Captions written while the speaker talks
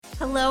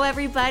Hello,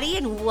 everybody,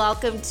 and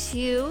welcome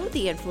to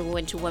the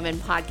Influential Women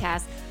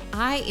podcast.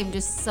 I am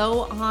just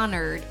so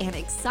honored and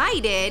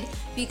excited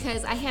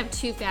because I have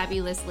two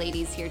fabulous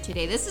ladies here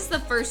today. This is the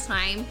first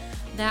time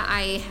that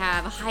I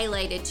have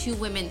highlighted two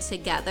women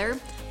together,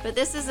 but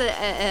this is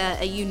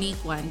a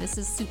unique one. This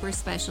is super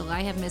special.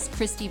 I have Miss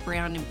Kryste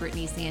Brown and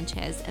Brittni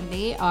Sanchez, and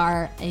they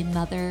are a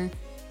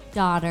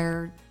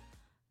mother-daughter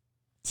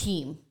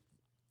team.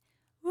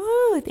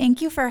 Woo,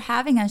 thank you for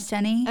having us,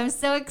 Jenny. I'm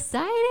so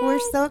excited. We're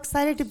so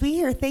excited to be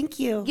here. Thank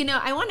you. You know,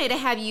 I wanted to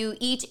have you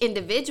each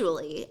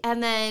individually,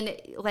 and then,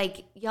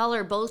 like, y'all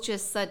are both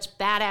just such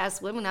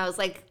badass women. I was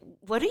like,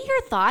 what are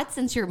your thoughts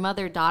since you're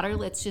mother-daughter?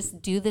 Let's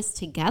just do this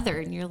together.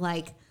 And you're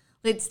like,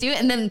 let's do it.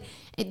 And then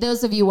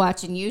those of you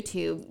watching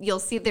YouTube, you'll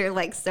see they're,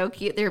 like, so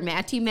cute. They're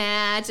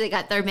matchy-match. They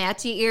got their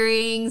matchy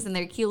earrings and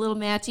their cute little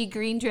matchy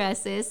green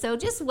dresses. So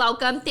just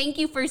welcome. Thank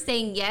you for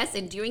saying yes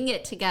and doing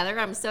it together.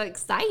 I'm so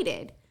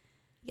excited.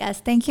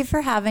 Yes, thank you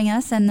for having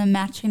us. And the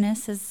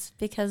matchiness is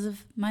because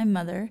of my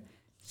mother.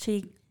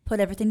 She put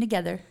everything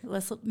together.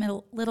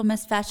 Little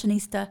Miss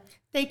Fashionista.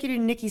 Thank you to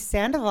Nikki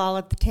Sandoval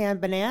at the Tan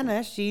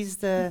Banana. She's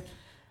the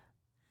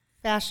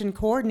fashion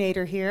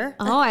coordinator here.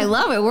 Oh, I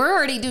love it. We're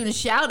already doing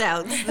shout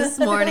outs this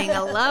morning. I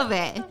love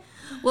it.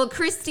 Well,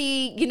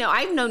 Kryste, you know,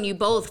 I've known you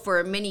both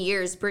for many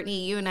years.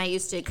 Brittni, you and I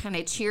used to kind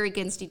of cheer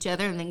against each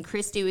other. And then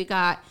Kryste, we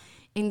got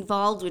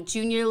involved with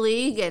Junior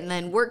League and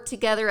then worked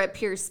together at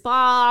Pier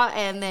Spa.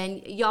 And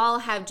then y'all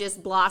have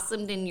just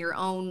blossomed in your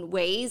own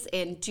ways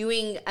and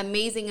doing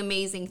amazing,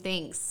 amazing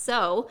things.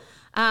 So,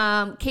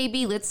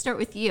 KB, let's start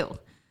with you.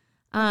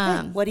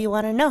 Okay, what do you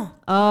want to know?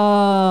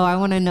 Oh, I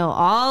want to know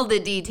all the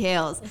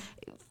details.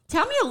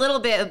 Tell me a little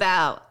bit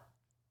about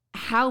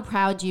how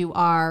proud you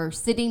are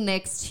sitting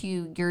next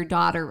to your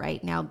daughter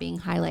right now being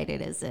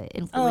highlighted as an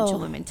influential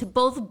woman, to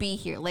both be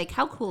here. Like,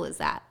 how cool is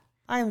that?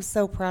 I am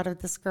so proud of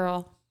this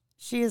girl.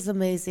 She is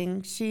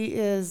amazing. She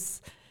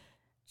is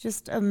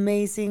just an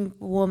amazing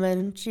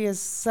woman. She is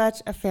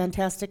such a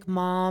fantastic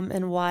mom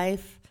and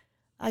wife.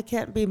 I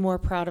can't be more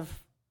proud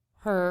of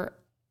her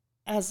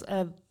as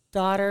a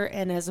daughter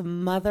and as a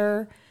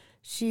mother.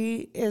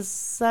 She is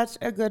such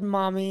a good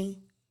mommy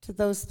to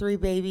those three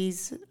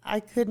babies. I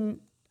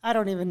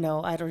don't even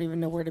know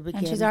where to begin.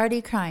 And she's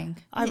already crying.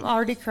 I'm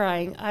already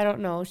crying. I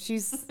don't know.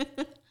 She's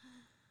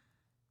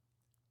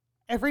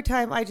every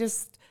time I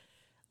just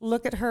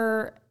look at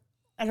her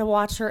and I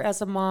watch her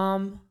as a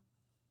mom,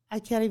 I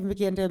can't even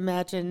begin to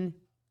imagine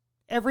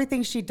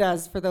everything she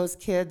does for those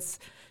kids.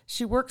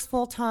 She works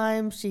full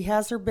time. She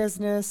has her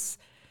business.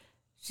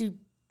 She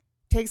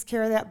takes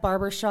care of that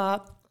barber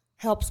shop,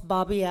 helps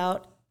Bobby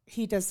out.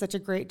 He does such a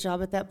great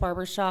job at that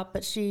barber shop,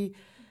 but she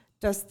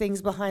does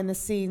things behind the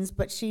scenes,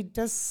 but she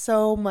does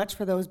so much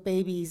for those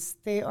babies.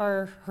 They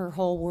are her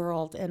whole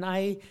world, and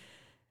I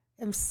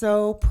am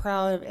so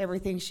proud of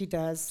everything she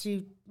does.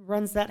 She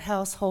runs that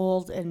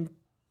household, and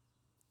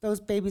those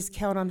babies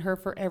count on her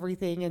for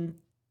everything, and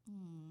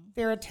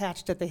they're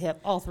attached at the hip,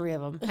 all three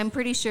of them. I'm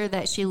pretty sure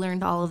that she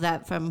learned all of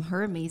that from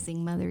her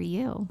amazing mother,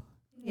 you.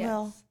 Yes.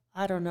 Well,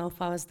 I don't know if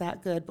I was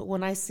that good, but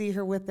when I see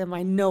her with them,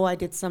 I know I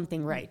did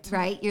something right.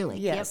 Right? You're like,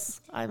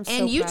 yes, yep. I'm so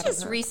And you proud just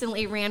of her.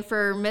 recently ran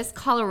for Miss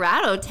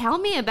Colorado. Tell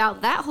me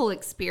about that whole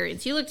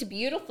experience. You looked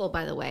beautiful,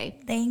 by the way.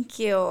 Thank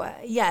you.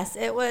 Yes,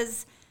 it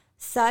was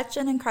such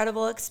an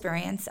incredible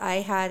experience. I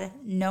had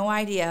no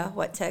idea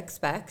what to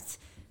expect.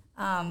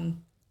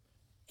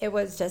 It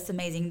was just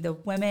amazing. The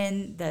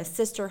women, the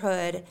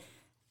sisterhood,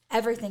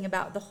 everything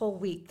about the whole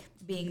week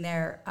being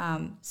there.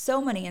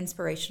 So many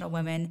inspirational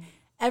women.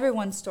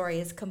 Everyone's story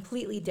is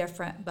completely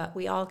different, but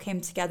we all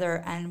came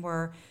together and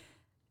were,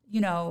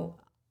 you know,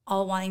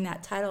 all wanting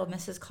that title of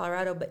Mrs.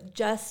 Colorado, but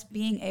just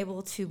being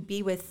able to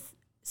be with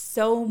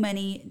so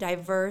many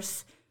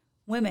diverse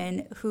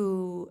women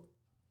who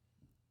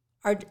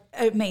are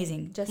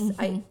amazing. Just,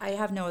 I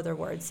have no other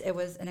words. It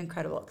was an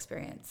incredible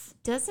experience.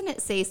 Doesn't it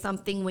say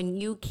something when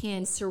you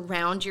can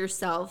surround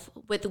yourself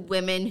with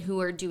women who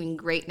are doing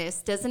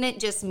greatness? Doesn't it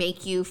just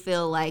make you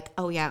feel like,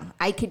 oh yeah,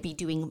 I could be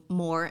doing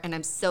more, and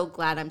I'm so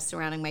glad I'm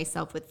surrounding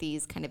myself with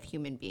these kind of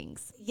human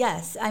beings?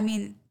 Yes. I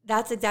mean,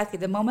 that's exactly.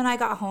 The moment I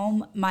got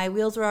home, my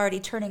wheels were already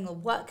turning.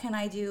 What can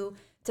I do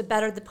to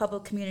better the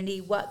public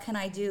community? What can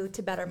I do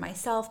to better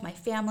myself, my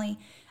family?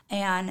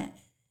 And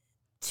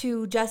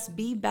to just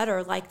be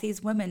better like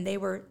these women. They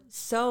were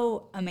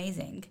so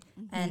amazing,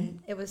 and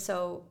it was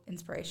so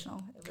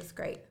inspirational. It was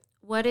great.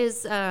 What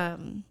is,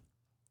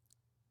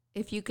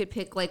 if you could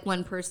pick like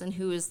one person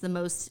who is the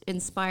most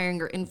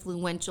inspiring or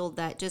influential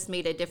that just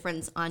made a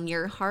difference on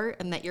your heart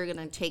and that you're going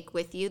to take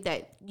with you,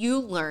 that you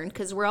learned,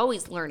 because we're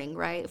always learning,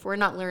 right? If we're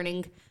not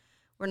learning,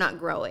 we're not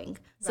growing.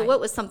 So Right.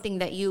 what was something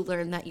that you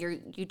learned that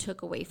you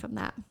took away from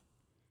that?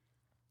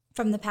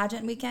 From the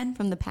pageant weekend?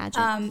 From the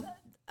pageant?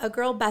 A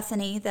girl,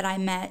 Bethany, that I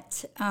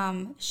met,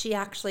 she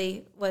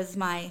actually was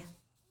my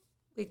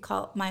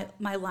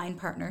line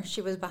partner.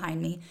 She was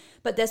behind me.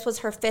 But this was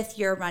her 5th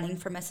year running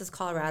for Mrs.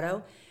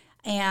 Colorado.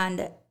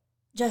 And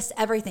just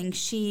everything.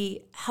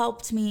 She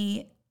helped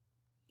me,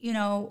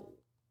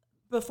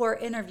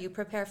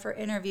 prepare for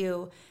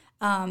interview.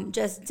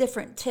 just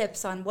different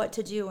tips on what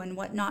to do and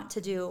what not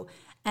to do.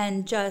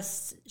 And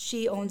just,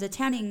 she owns a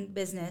tanning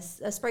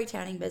business, a spray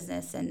tanning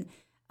business. And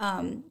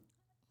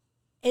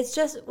it's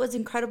just was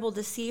incredible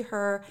to see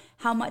her,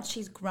 how much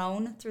she's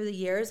grown through the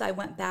years. I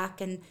went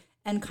back and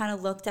kind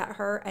of looked at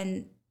her,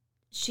 and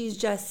she's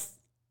just,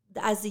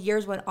 as the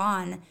years went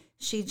on,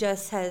 she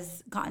just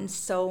has gotten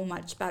so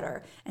much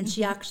better. And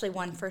she actually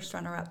won first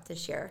runner-up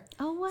this year.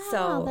 Oh, wow.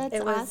 So That's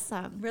it was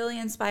awesome. really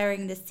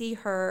inspiring to see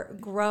her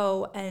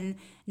grow. And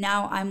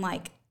now I'm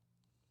like,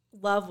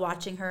 love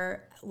watching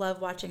her live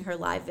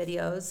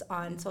videos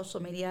on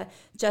social media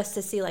just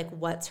to see like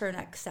what's her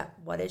next step.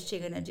 What is she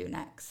going to do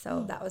next?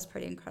 So that was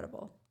pretty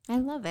incredible. I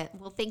love it.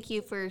 Well, thank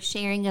you for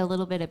sharing a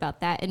little bit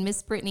about that. And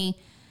Miss Brittni,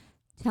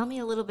 tell me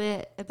a little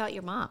bit about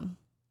your mom.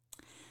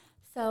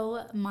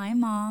 So my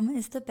mom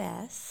is the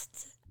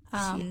best.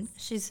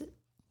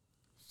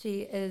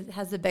 She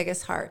has the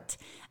biggest heart,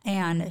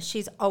 and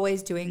she's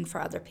always doing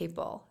for other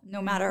people.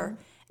 No matter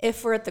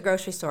if we're at the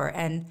grocery store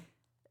and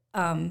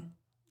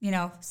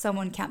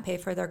someone can't pay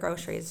for their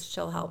groceries,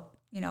 she'll help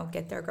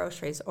get their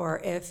groceries. Or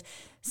if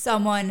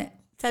someone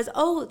says,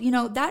 oh,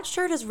 that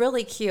shirt is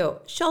really cute,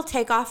 she'll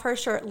take off her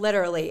shirt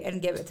literally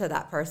and give it to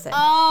that person.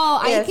 Oh,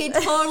 I could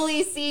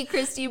totally see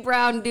Kryste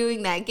Brown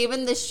doing that,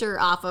 giving the shirt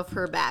off of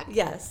her back.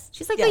 Yes.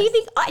 She's like, yes. oh, you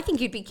think, I think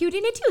you'd be cute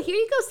in it too. Here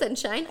you go,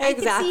 sunshine. I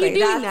Exactly. can see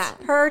you doing That's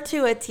that. her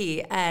to a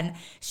T. And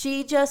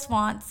she just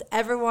wants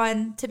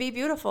everyone to be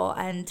beautiful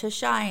and to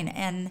shine.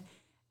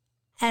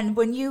 And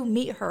when you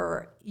meet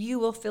her, you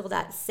will feel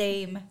that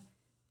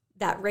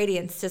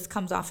radiance just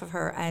comes off of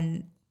her,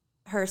 and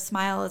her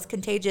smile is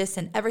contagious,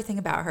 and everything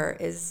about her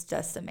is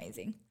just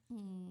amazing.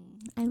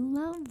 I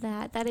love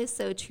that. That is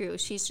so true.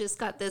 She's just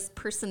got this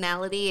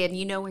personality, and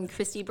when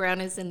Kryste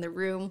Brown is in the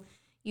room,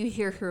 you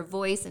hear her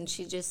voice, and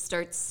she just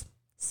starts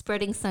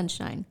spreading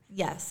sunshine.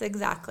 Yes,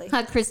 exactly.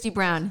 Huh, Kryste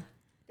Brown?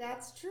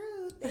 That's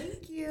true.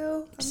 Thank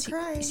you. I'm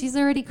crying. She's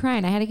already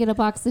crying. I had to get a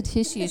box of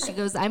tissues. She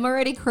goes, I'm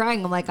already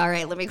crying. I'm like, all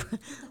right, let me go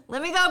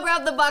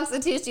grab the box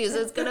of tissues.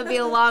 It's going to be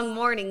a long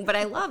morning, but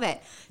I love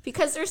it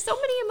because there's so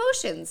many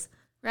emotions,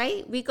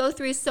 right? We go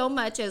through so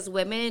much as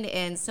women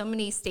and so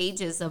many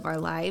stages of our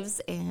lives,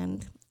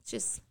 and it's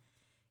just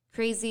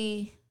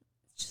crazy.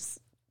 Just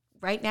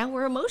right now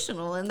we're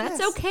emotional, and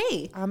that's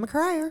okay. I'm a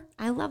crier.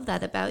 I love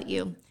that about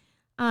you.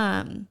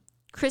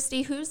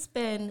 Kryste, who's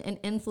been an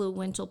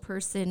influential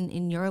person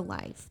in your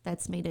life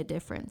that's made a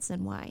difference,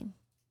 and why?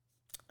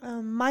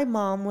 My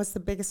mom was the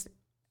biggest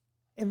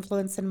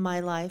influence in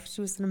my life.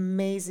 She was an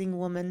amazing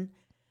woman.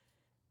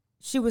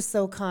 She was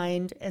so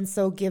kind and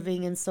so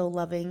giving and so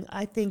loving.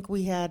 I think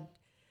we had,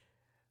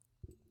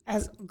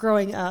 as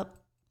growing up,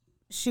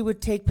 she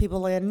would take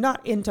people in,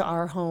 not into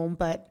our home,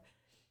 but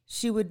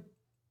she would,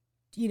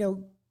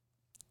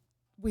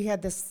 we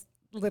had this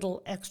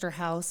little extra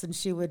house, and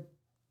she would,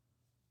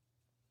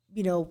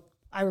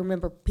 I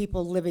remember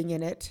people living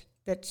in it,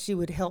 that she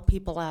would help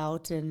people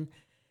out, and,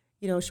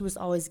 she was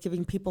always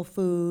giving people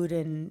food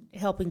and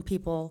helping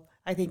people.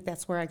 I think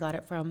that's where I got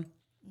it from.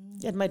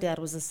 And my dad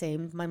was the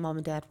same. My mom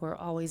and dad were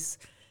always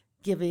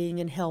giving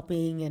and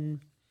helping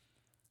and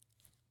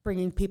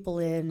bringing people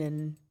in,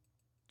 and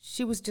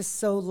she was just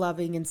so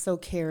loving and so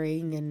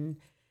caring, and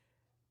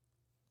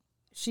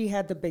she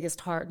had the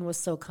biggest heart and was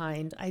so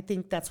kind. I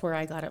think that's where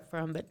I got it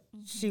from, but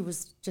she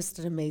was just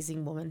an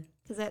amazing woman.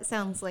 Because that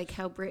sounds like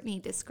how Brittni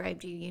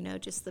described you,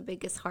 just the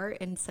biggest heart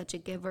and such a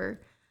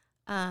giver.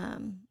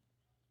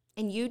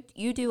 And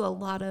you do a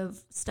lot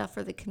of stuff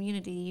for the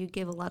community. You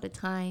give a lot of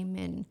time,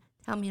 and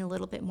tell me a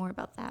little bit more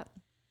about that.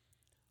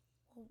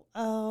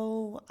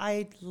 Oh,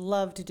 I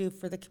love to do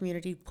for the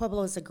community.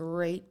 Pueblo is a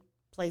great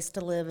place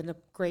to live and a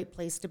great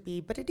place to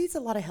be, but it needs a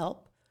lot of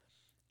help.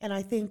 And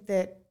I think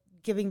that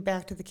giving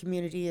back to the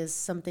community is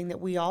something that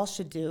we all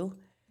should do,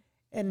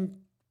 and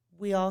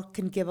we all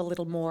can give a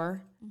little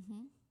more.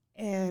 Mm-hmm.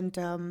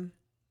 And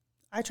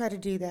I try to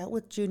do that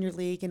with Junior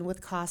League and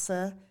with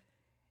CASA.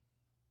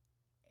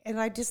 And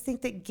I just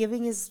think that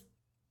giving is,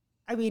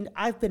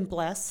 I've been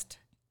blessed,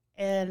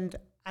 and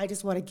I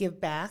just want to give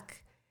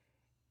back.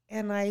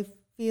 And I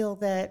feel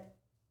that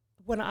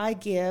when I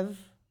give,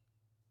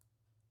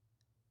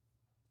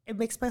 it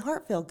makes my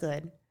heart feel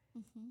good.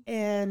 Mm-hmm.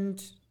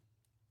 And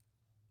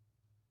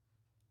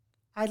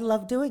I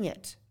love doing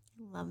it.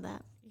 Love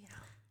that. Yeah.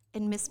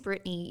 And Miss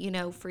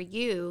Brittni, for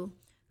you,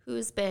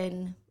 who's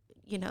been,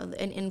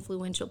 an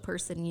influential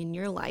person in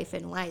your life,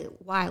 and why?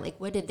 Like,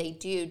 what did they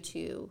do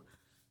to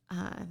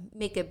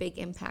make a big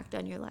impact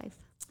on your life?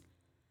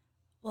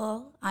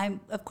 Well,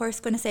 I'm, of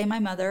course, going to say my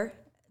mother,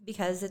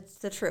 because it's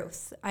the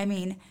truth.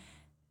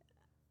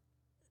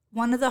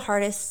 One of the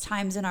hardest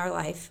times in our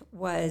life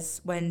was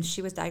when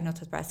she was diagnosed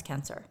with breast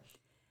cancer.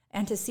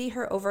 And to see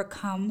her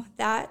overcome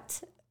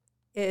that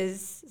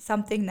is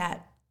something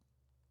that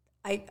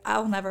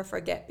I'll never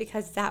forget,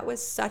 because that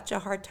was such a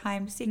hard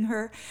time, seeing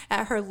her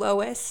at her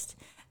lowest.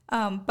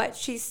 But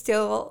she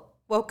still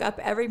woke up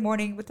every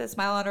morning with a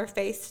smile on her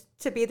face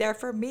to be there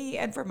for me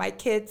and for my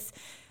kids.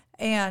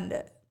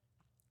 And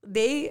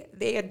they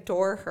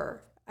adore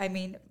her.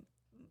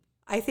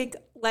 I think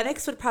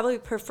Lennox would probably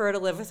prefer to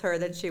live with her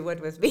than she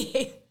would with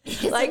me.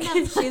 Like,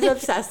 she's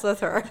obsessed with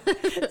her.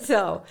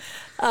 So,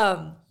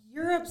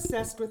 You're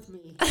obsessed with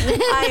me.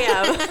 I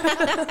am.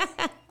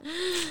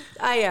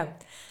 I am.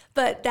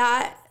 But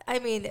that, I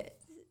mean,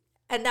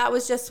 and that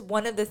was just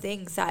one of the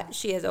things that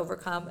she has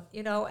overcome,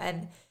 you know,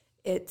 and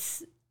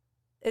it's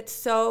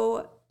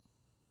so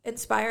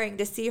inspiring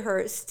to see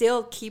her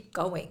still keep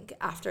going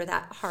after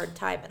that hard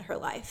time in her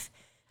life.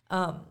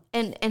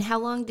 And how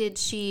long did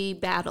she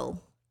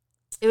battle?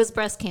 It was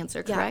breast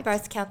cancer, correct? Yeah,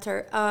 breast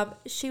cancer.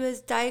 She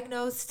was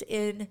diagnosed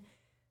in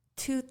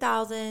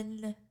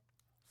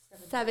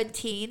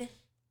 2017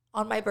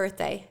 on my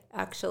birthday,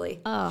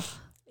 actually. Oh.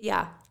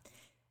 Yeah.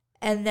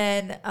 And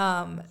then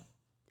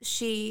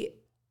she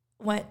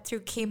went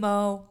through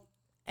chemo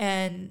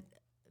and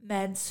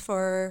meds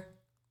for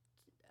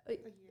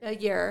a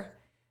year.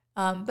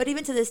 But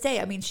even to this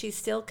day, I mean, she's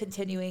still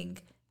continuing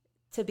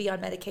to be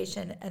on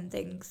medication and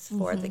things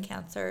for the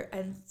cancer,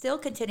 and still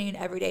continuing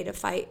every day to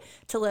fight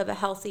to live a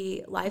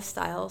healthy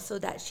lifestyle so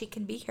that she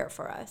can be here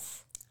for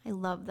us. I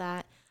love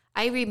that.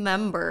 I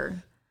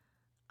remember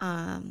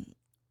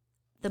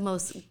the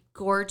most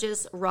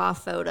gorgeous raw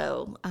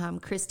photo,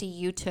 Kryste,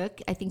 you took.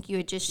 I think you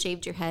had just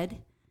shaved your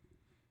head.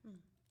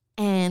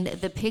 And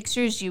the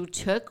pictures you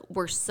took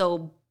were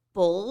so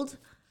bold,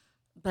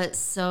 but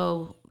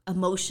so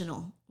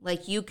emotional.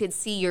 Like, you could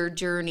see your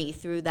journey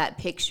through that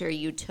picture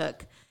you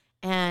took.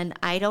 And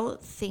I don't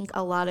think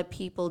a lot of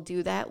people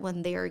do that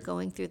when they are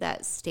going through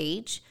that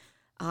stage.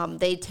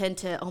 They tend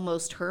to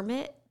almost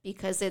hermit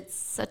because it's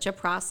such a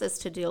process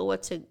to deal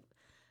with.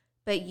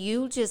 But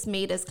you just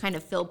made us kind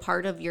of feel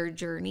part of your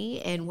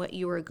journey and what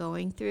you were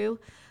going through.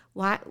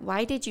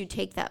 Why did you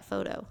take that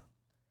photo?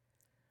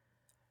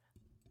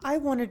 I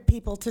wanted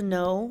people to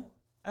know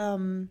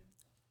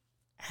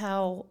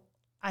how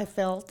I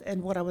felt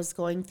and what I was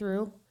going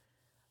through.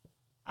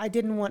 I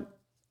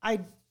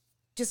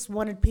just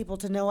wanted people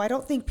to know. I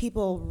don't think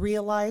people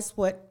realize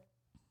what,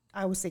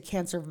 I would say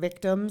cancer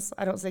victims.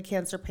 I don't say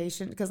cancer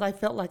patient because I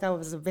felt like I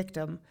was a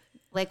victim.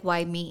 Like,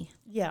 why me?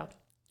 Yeah,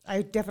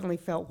 I definitely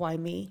felt why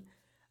me.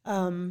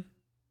 I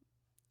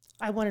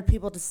wanted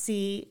people to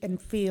see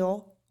and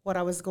feel what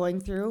I was going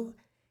through.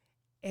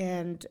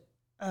 And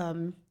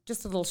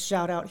just a little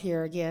shout out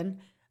here again.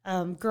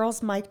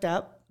 Girls Mic'd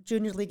Up.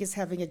 Junior League is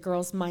having a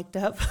Girls Mic'd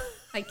Up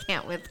I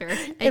can't with her.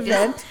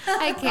 event.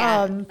 I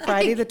can't.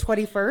 Friday the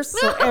 21st.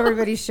 So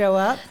everybody show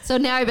up. So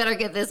now I better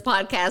get this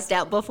podcast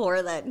out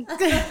before then.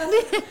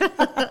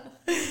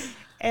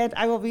 And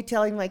I will be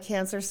telling my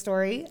cancer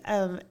story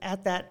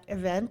at that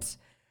event.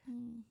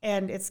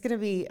 And it's going to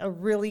be a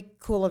really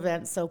cool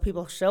event. So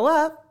people show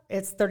up.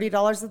 It's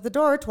 $30 at the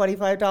door,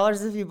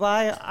 $25 if you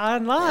buy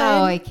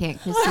online. Oh, I can't,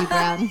 Kryste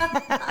Brown.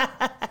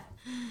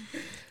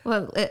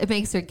 Well, it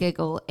makes her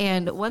giggle.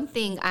 And one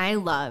thing I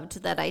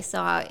loved that I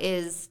saw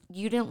is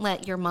you didn't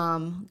let your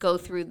mom go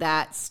through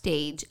that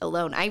stage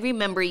alone. I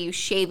remember you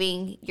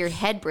shaving your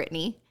head,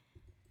 Brittni.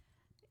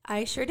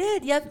 I sure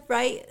did. Yep,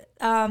 right.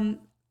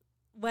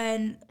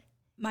 When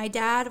my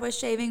dad was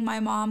shaving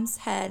my mom's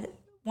head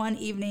one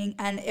evening,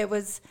 and it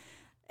was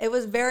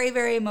very,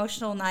 very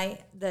emotional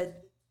night. The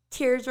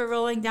tears were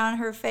rolling down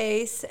her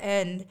face,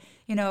 and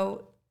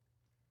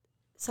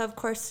so of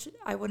course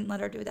I wouldn't let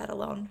her do that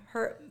alone.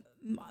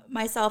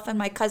 Myself and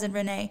my cousin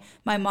Renee,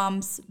 my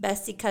mom's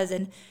bestie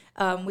cousin,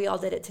 we all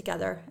did it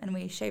together, and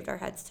we shaved our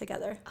heads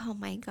together. Oh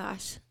my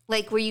gosh.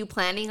 Like, were you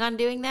planning on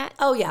doing that?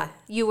 Oh yeah.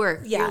 You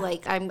were. Yeah. You're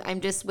like,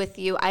 I'm just with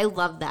you. I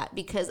love that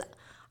because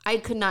I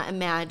could not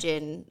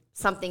imagine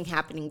something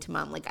happening to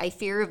mom. Like, I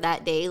fear of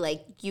that day,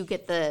 like, you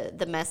get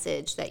the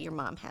message that your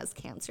mom has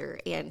cancer.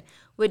 And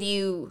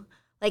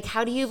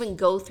how do you even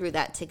go through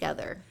that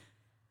together?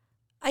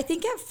 I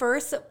think at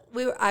first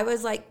I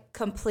was like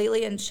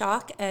completely in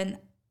shock, and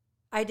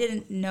I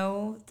didn't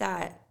know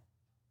that,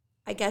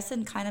 I guess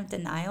in kind of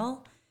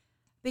denial,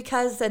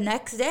 because the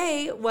next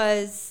day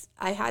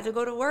I had to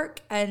go to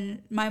work,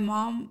 and my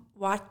mom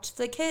watched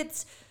the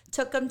kids,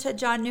 took them to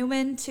John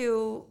Newman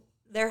to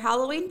their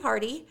Halloween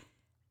party.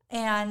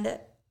 And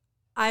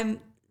then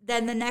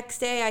the next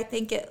day, I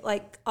think it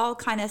like all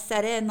kind of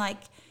set in.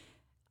 Like,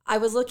 I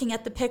was looking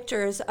at the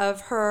pictures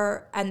of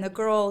her and the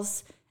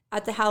girls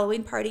at the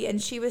Halloween party, and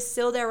she was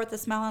still there with a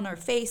smile on her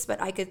face, but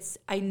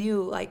I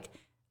knew like,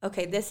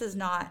 okay, this is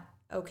not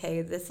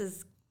okay. This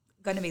is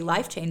going to be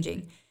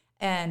life-changing.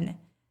 And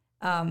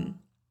then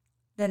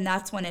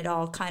that's when it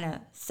all kind of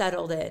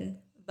settled in.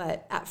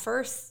 But at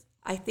first,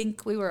 I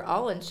think we were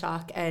all in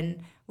shock,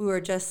 and we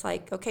were just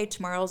like, okay,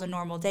 tomorrow's a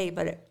normal day.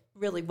 But it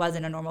really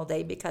wasn't a normal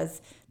day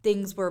because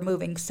things were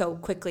moving so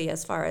quickly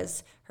as far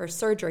as her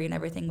surgery and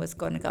everything was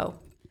going to go.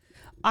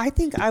 I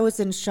think I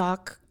was in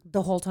shock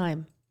the whole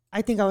time.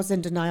 I think I was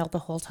in denial the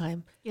whole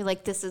time. You're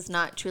like, this is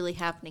not truly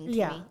happening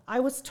to me.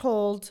 I was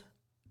told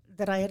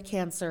that I had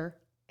cancer,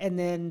 and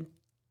then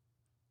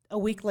a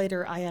week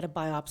later I had a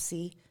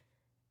biopsy.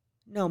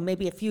 No,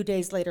 maybe a few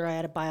days later I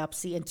had a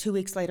biopsy, and 2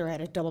 weeks later I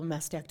had a double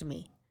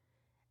mastectomy.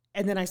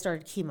 And then I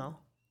started chemo.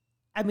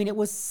 I mean, it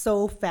was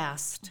so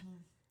fast.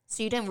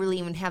 So you didn't really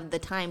even have the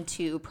time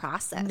to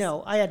process.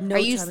 No, I had no Are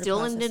time you to still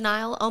in process.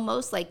 denial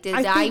almost? Like, did I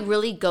I think-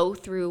 really go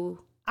through?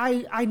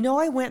 I know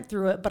I went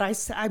through it, but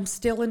I'm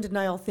still in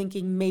denial,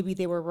 thinking maybe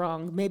they were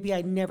wrong. Maybe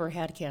I never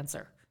had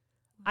cancer.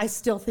 I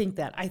still think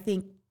that. I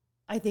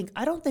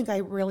don't think I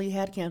really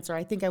had cancer.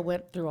 I think I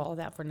went through all of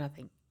that for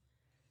nothing.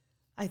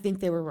 I think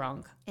they were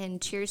wrong.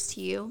 And cheers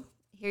to you.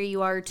 Here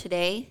you are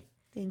today.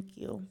 Thank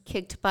you.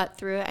 Kicked butt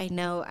through it. I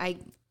know. I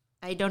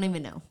don't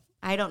even know.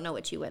 I don't know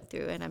what you went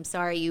through, and I'm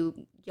sorry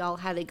y'all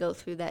had to go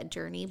through that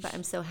journey, but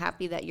I'm so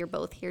happy that you're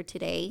both here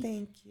today.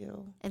 Thank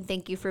you. And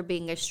thank you for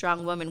being a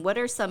strong woman.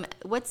 What's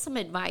some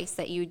advice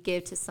that you'd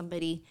give to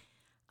somebody,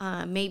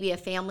 maybe a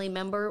family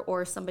member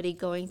or somebody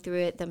going through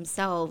it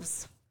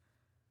themselves?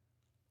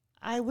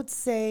 I would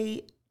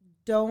say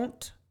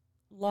don't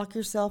lock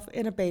yourself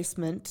in a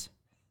basement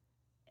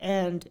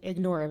and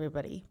ignore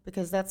everybody,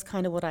 because that's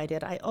kind of what I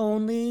did. I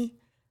only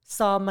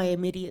saw my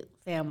immediate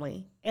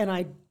family, and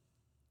I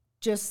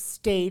just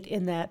stayed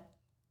in that.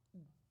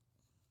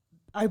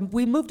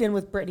 We moved in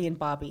with Brittni and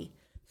Bobby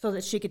so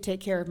that she could take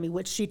care of me,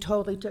 which she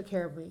totally took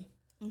care of me.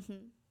 Mm-hmm.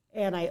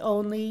 And I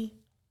only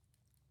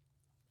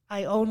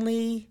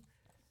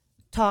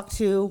talked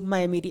to my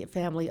immediate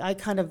family. I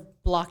kind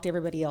of blocked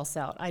everybody else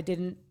out. I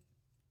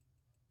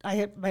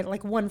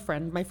had one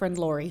friend, my friend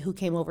Lori, who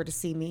came over to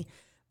see me,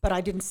 but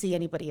I didn't see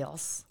anybody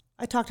else.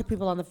 I talked to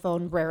people on the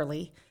phone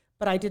rarely,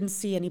 but I didn't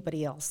see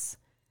anybody else.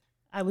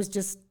 I was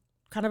just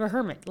kind of a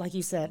hermit, like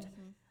you said.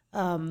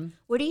 Mm-hmm.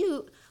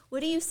 What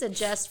do you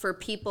suggest for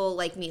people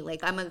like me?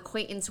 Like, I'm an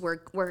acquaintance.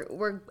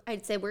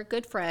 I'd say we're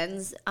good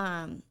friends.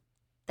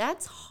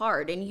 That's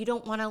hard, and you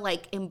don't want to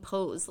like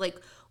impose. Like,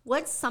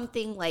 what's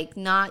something like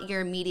not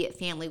your immediate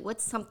family?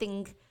 What's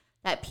something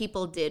that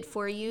people did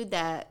for you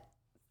that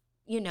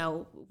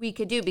we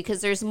could do,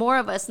 because there's more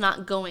of us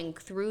not going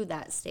through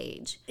that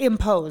stage.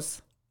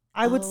 Impose.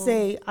 I would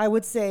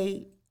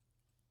say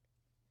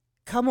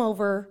come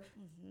over.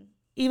 Mm-hmm.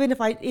 Even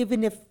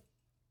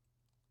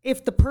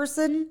if the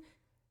person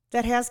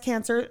that has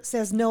cancer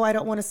says, no, I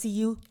don't want to see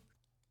you,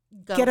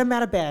 get them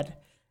out of bed.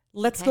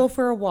 Let's go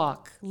for a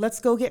walk.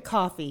 Let's go get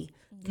coffee.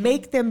 Okay.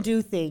 Make them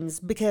do things,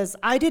 because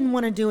I didn't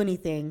want to do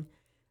anything.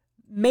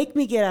 Make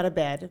me get out of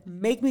bed.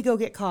 Make me go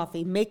get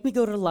coffee. Make me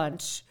go to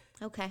lunch.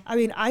 Okay. I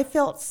mean, I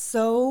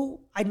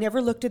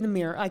never looked in the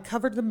mirror. I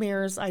covered the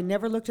mirrors. I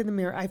never looked in the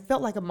mirror. I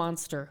felt like a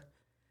monster.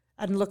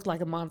 I looked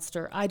like a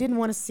monster. I didn't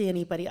want to see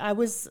anybody. I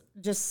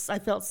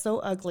felt so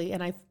ugly,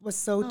 and I was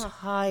so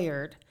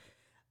tired.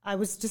 I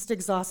was just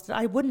exhausted.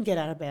 I wouldn't get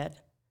out of bed,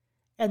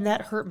 and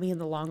that hurt me in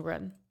the long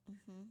run.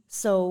 Mm-hmm.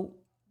 So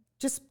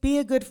just be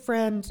a good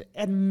friend,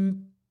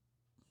 and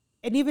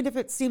even if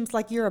it seems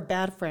like you're a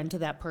bad friend to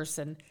that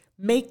person,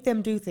 make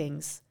them do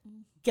things.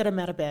 Get them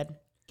out of bed.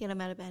 Get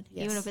them out of bed,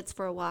 yes. Even if it's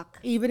for a walk.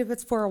 Even if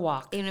it's for a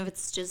walk. Even if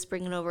it's just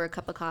bringing over a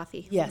cup of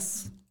coffee.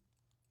 Yes.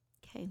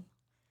 Okay.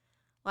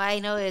 Well, I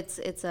know it's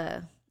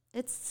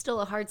still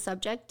a hard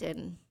subject,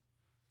 and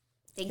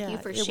thank you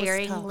for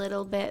sharing a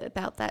little bit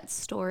about that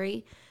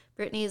story.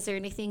 Brittni, is there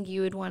anything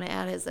you would want to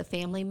add as a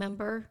family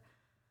member?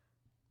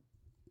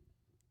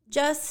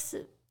 Just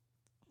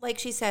like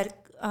she said,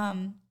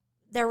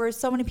 there were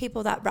so many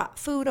people that brought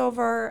food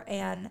over,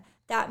 and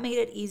that made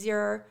it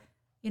easier,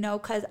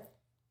 because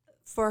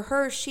for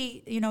her,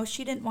 she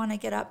didn't want to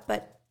get up,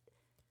 but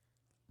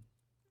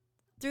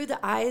through the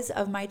eyes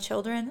of my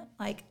children,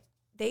 like,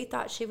 they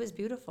thought she was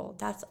beautiful.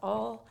 That's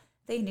all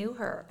they knew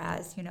her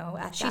as,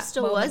 at she that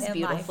still moment was in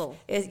beautiful.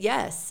 Life.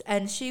 Yes.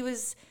 And she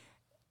was,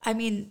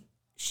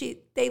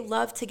 they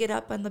loved to get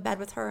up on the bed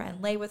with her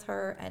and lay with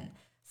her and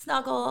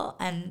snuggle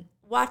and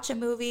watch a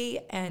movie,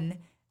 and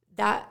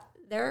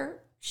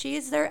she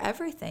is their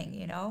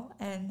everything,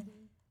 And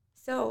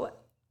so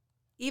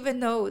even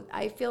though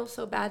I feel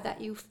so bad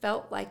that you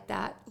felt like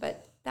that,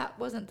 but that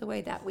wasn't the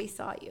way that we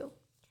saw you.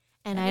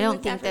 And I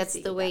don't think that's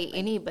the way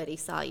anybody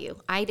saw you.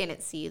 I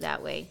didn't see you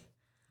that way.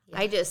 Yeah.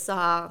 I just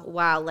saw,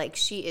 wow, like,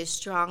 she is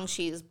strong,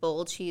 she is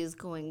bold, she is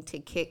going to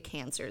kick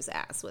cancer's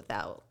ass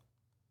without,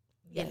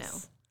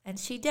 And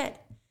she did.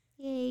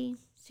 Yay.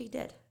 She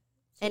did.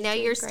 And now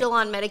you're still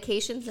on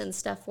medications and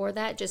stuff for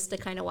that, just to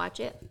kind of watch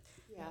it?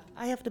 Yeah,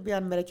 I have to be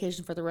on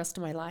medication for the rest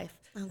of my life.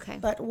 Okay.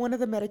 But one of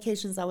the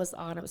medications I was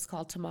on, it was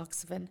called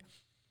tamoxifen.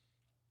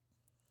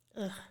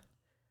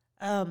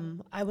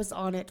 I was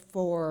on it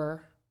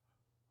for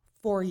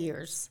 4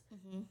 years.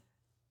 Mm-hmm.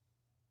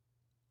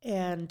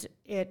 And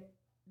it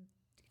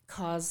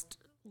caused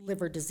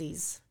liver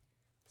disease.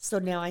 So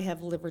now I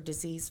have liver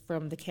disease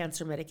from the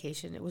cancer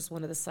medication. It was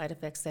one of the side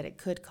effects that it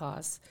could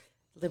cause,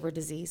 liver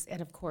disease.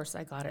 And of course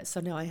I got it. So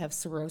now I have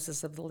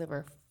cirrhosis of the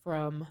liver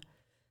from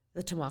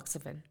the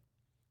tamoxifen.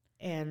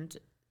 And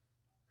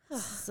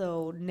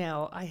so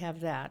now I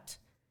have that.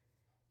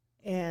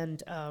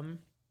 And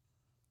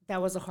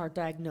that was a hard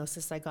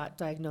diagnosis. I got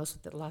diagnosed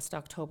with it last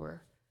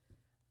October.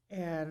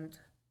 And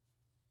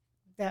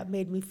that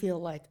made me feel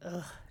like,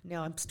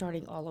 now I'm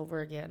starting all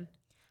over again.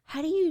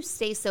 How do you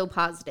stay so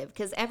positive?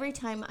 Because every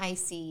time I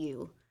see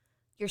you,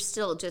 You're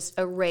still just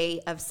a ray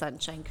of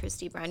sunshine,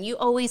 Kryste Brown. You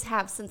always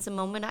have since the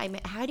moment I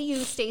met. How do you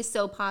stay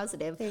so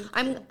positive?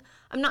 I'm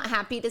not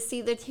happy to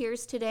see the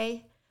tears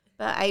today,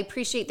 but I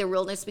appreciate the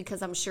realness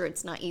because I'm sure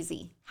it's not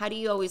easy. How do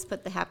you always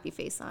put the happy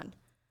face on?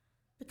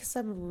 Because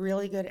I'm a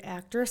really good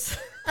actress.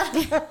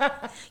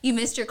 You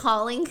missed your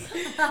calling?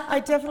 I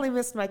definitely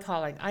missed my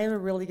calling. I am a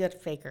really good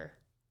faker.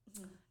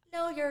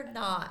 No, you're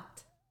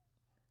not.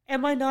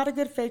 Am I not a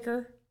good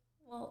faker?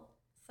 Well,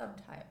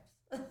 sometimes.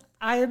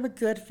 I am a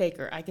good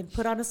faker. I can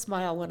put on a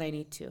smile when I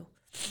need to.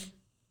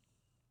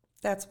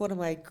 That's one of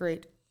my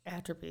great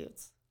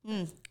attributes.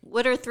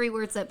 What are 3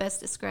 words that best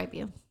describe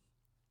you?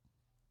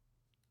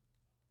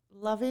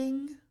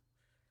 Loving,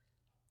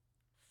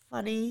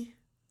 funny,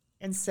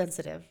 and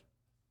sensitive.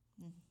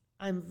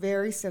 I'm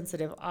very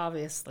sensitive,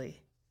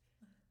 obviously.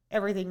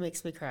 Everything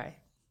makes me cry.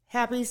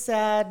 Happy,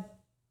 sad,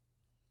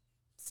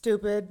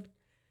 stupid.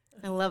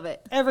 I love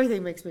it.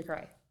 Everything makes me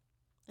cry.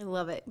 I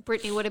love it.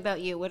 Brittni, what about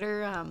you? What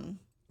are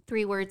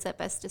 3 words that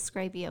best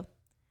describe you?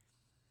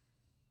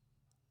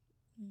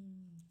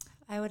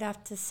 I would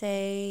have to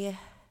say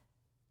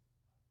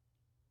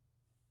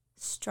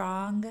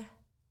strong.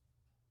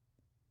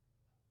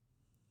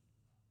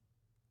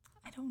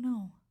 I don't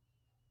know.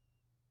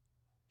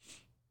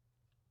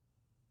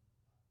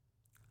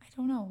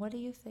 What do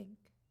you think?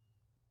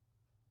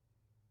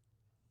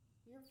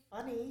 You're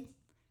funny.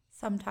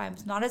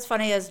 Sometimes. Not as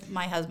funny as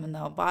my husband,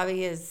 though.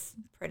 Bobby is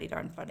pretty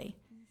darn funny.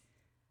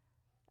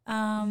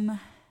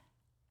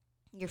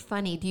 You're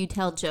funny. Do you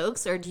tell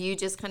jokes or do you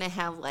just kind of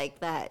have like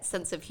that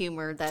sense of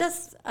humor? That's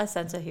Just a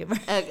sense of humor.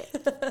 okay.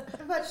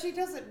 But she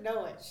doesn't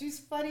know it. She's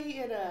funny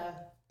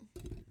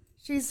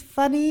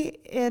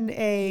in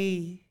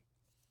a...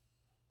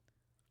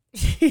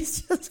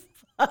 She's just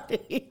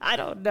funny. I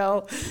don't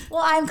know.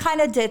 Well, I'm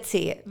kind of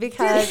ditzy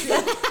because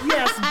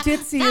Yes,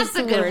 ditzy is That's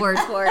the a good word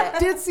for it.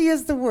 Ditzy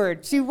is the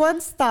word. She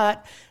once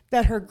thought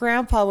that her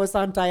grandpa was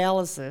on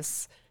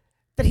dialysis,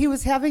 that he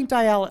was having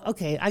dialysis.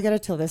 Okay, I got to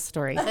tell this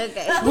story.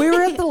 Okay. We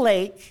were at the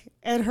lake,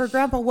 and her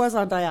grandpa was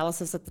on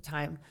dialysis at the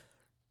time,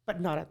 but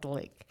not at the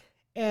lake.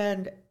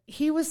 And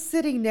he was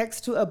sitting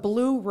next to a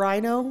blue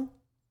rhino.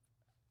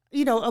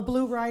 You know, a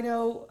blue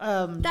rhino.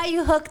 that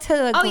you hook to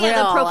the grill.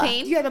 Yeah, the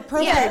propane. Yeah, the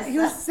propane. Yes. He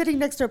was sitting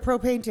next to a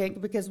propane tank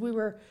because we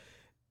were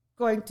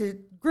going to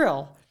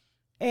grill.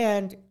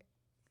 And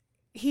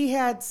he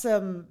had I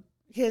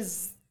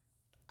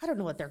don't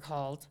know what they're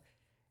called.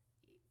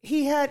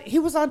 He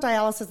was on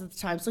dialysis at the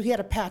time, so he had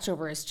a patch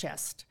over his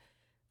chest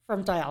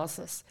from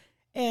dialysis.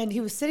 And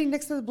he was sitting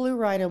next to the blue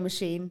rhino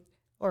machine,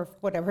 or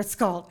whatever it's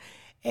called,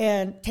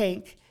 and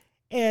tank.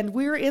 And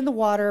we were in the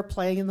water,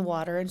 playing in the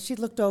water, and she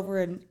looked over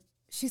and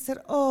she said,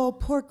 "Oh,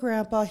 poor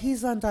grandpa,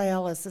 he's on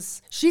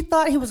dialysis." She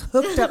thought he was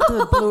hooked up to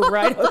the blue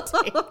rhino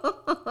tank.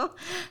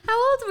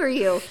 How old were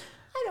you?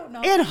 I don't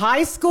know. In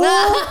high school?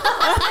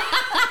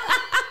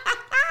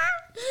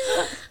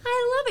 I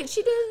love it.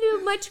 She didn't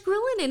do much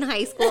grilling in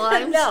high school.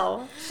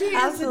 No,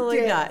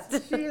 absolutely not.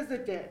 She is a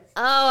ditz.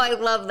 Oh, I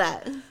love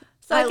that.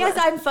 So I guess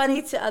I'm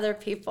funny to other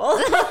people.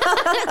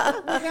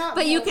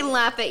 But you can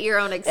laugh at your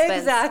own expense.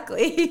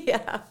 Exactly.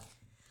 Yeah.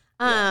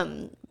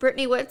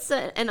 Brittni, what's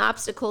an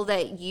obstacle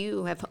that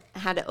you have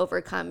had to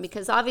overcome?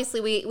 Because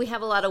obviously we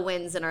have a lot of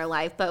wins in our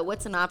life, but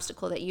what's an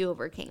obstacle that you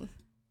overcame?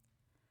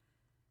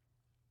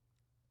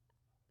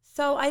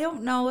 So I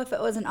don't know if it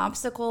was an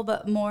obstacle,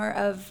 but more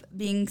of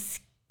being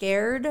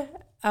scared.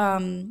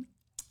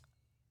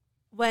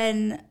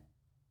 When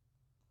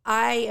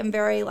I am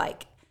very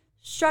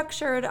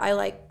structured, I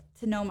like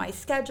to know my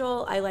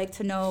schedule. I like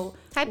to know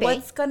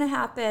what's going to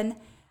happen.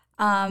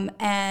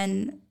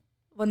 And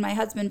when my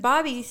husband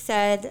Bobby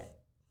said,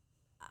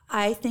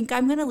 "I think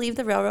I'm going to leave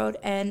the railroad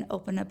and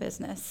open a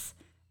business,"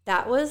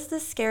 that was the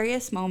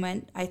scariest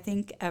moment I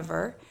think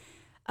ever.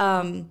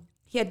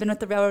 He had been with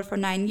the railroad for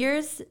 9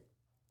 years.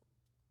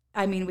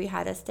 I mean, we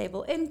had a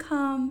stable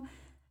income.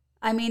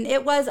 I mean,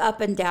 it was up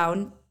and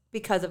down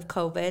because of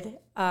COVID.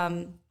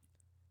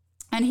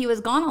 And he was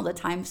gone all the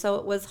time, so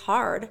it was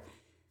hard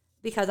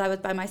because I was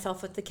by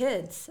myself with the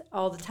kids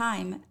all the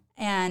time.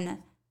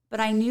 But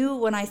I knew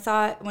when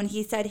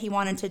he said he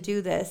wanted to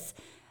do this,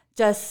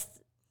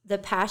 just the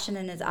passion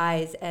in his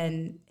eyes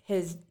and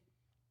his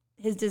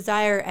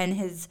desire and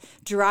his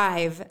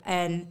drive,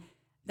 and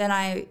then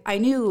I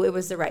knew it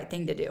was the right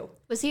thing to do.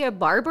 Was he a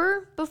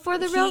barber before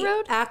the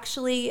railroad?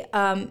 Actually,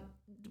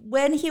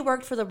 when he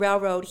worked for the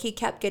railroad, he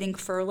kept getting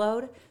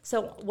furloughed.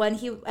 So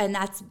he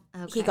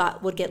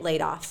would get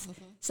laid off.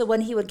 Mm-hmm. So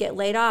when he would get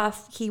laid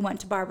off, he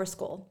went to barber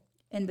school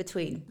in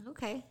between.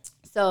 Okay.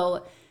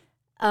 So,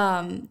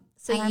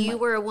 you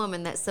were a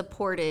woman that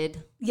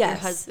supported your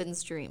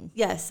husband's dream.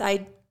 Yes,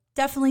 I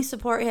definitely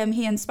support him.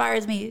 He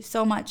inspires me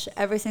so much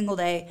every single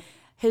day.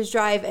 His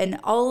drive and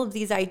all of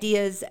these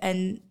ideas,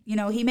 and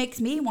he makes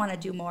me want to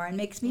do more and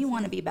makes me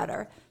want to be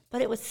better.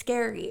 But it was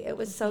scary. It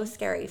was so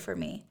scary for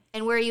me.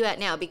 And where are you at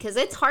now? Because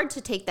it's hard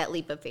to take that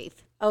leap of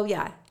faith. Oh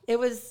yeah, it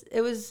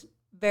was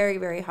very,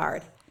 very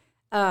hard.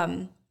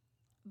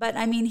 But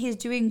I mean, he's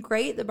doing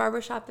great. The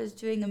barbershop is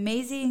doing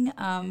amazing.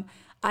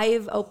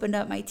 I've opened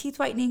up my teeth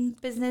whitening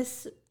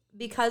business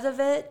because of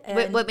it.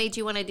 And What made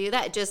you want to do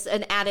that? Just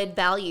an added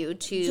value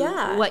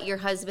to what your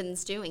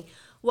husband's doing.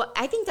 Well,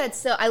 I think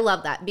that's I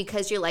love that,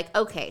 because you're like,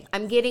 okay,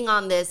 I'm getting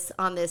on this.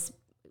 Matt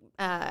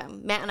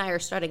and I are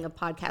starting a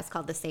podcast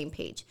called The Same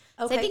Page.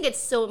 Okay. So I think it's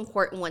so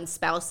important when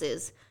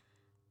spouses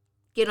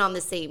get on the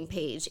same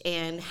page.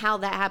 And how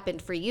that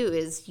happened for you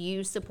is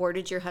you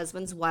supported your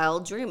husband's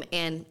wild dream.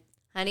 And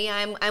honey,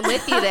 I'm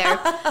with you there.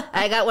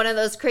 I got one of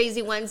those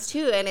crazy ones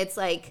too. And it's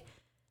like,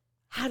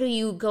 how do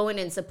you go in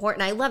and support?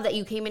 And I love that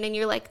you came in and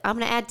you're like, I'm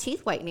going to add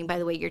teeth whitening. By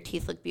the way, your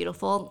teeth look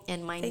beautiful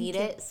and mine need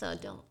it. So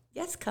don't.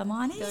 Yes, come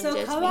on in.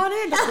 So come on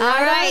in. All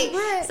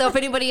right. So if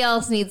anybody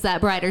else needs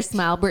that brighter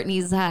smile,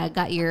 Brittni's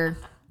got your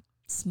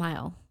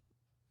smile.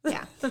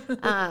 Yeah. But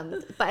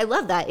I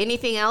love that.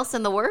 Anything else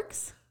in the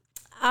works?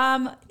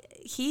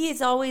 He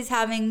is always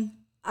having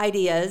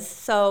ideas.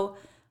 So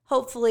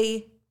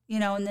hopefully, in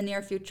the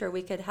near future,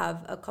 we could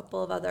have a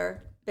couple of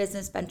other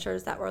business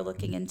ventures that we're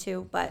looking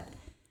into. But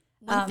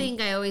one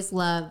thing I always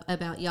love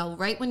about y'all,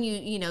 right when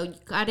you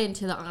got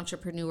into the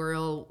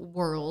entrepreneurial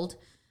world,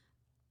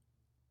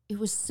 it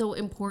was so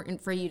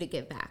important for you to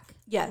give back.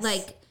 Yes.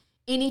 Like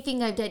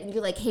anything I've done,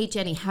 you're like, hey,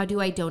 Jenny, how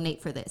do I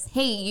donate for this?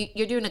 Hey,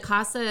 you're doing a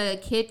Casa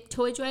kid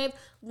toy drive?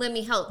 Let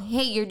me help.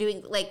 Hey, you're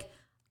doing,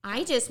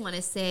 I just want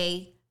to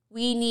say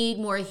we need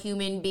more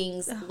human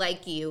beings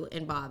like you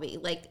and Bobby.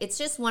 It's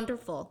just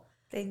wonderful.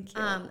 Thank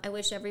you. I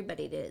wish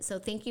everybody did. So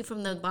thank you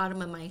from the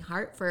bottom of my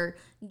heart for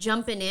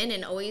jumping in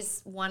and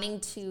always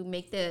wanting to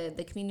make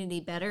the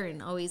community better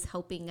and always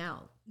helping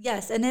out.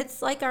 Yes, and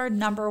it's our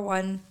number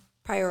one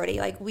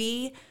priority.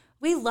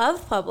 We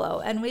love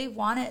Pueblo and we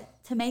want it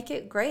to make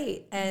it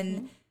great.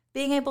 And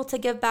being able to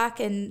give back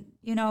and,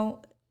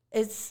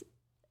 is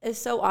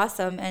so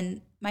awesome.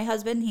 And my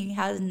husband, he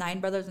has 9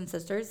 brothers and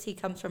sisters. He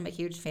comes from a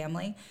huge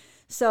family.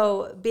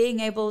 So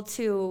being able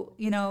to,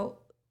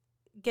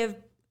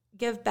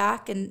 give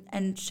back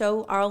and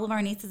show all of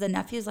our nieces and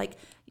nephews,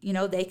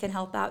 they can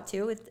help out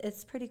too.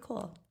 It's pretty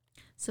cool.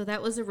 So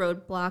that was a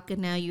roadblock,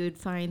 and now you would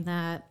find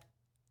that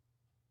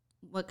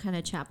what kind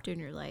of chapter in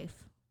your life?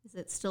 Is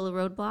it still a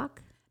roadblock?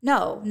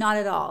 No, not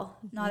at all.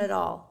 Not at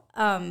all.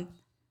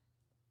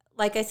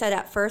 Like I said,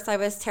 at first I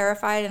was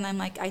terrified and I'm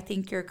like, I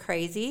think you're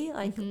crazy.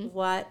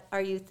 What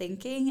are you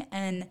thinking?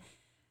 And,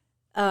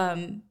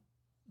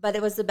 but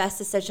it was the best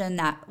decision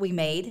that we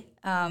made.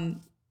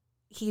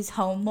 He's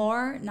home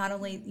more, not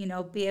only,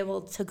 be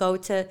able to go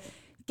to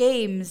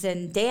games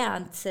and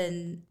dance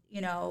and,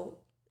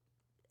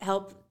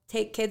 help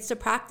take kids to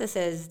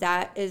practices.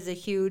 That is a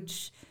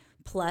huge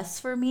plus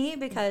for me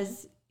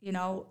because,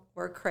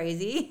 we're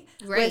crazy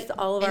with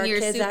all of our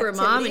kids' activities. And you're super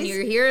mom and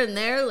you're here and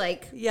there.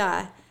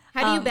 Yeah.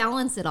 How do you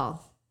balance it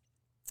all?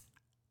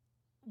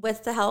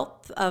 With the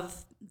help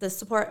of the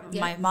support of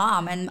my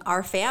mom and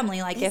our family.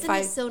 Isn't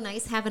it so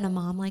nice having a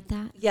mom like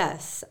that?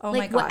 Yes. Oh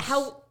my gosh.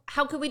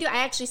 How could we do?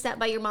 I actually sat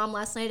by your mom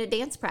last night at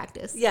dance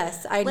practice.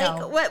 Yes, I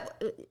know.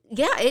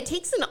 Yeah, it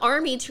takes an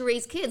army to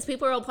raise kids.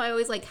 People are probably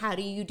always like, how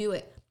do you do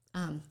it?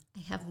 I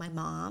have my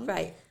mom.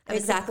 Right. I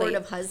have a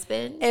supportive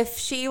husband. If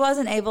she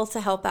wasn't able to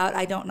help out,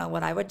 I don't know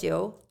what I would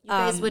do. You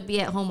guys would be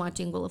at home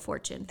watching Wheel of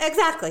Fortune.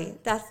 Exactly.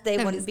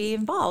 They wouldn't be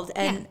involved.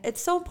 And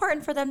it's so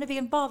important for them to be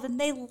involved, and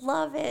they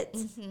love it.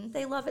 Mm-hmm.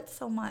 They love it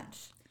so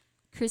much.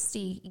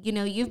 Kryste,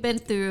 you've been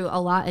through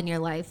a lot in your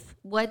life.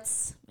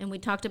 And we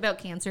talked about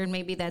cancer, and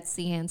maybe that's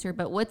the answer,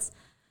 but what's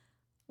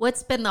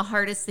been the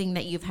hardest thing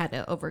that you've had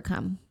to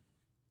overcome?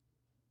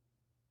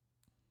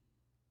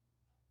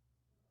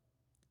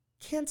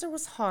 Cancer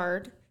was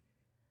hard,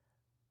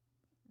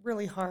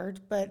 really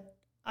hard, but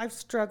I've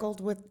struggled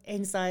with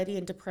anxiety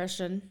and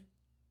depression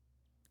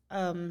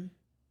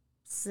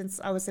since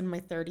I was in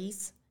my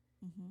 30s,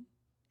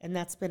 and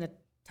that's been a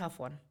tough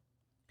one.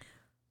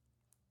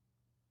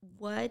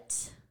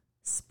 What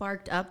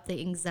sparked up the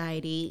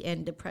anxiety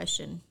and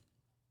depression?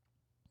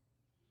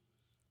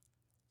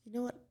 You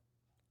know what?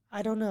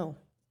 I don't know.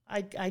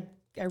 I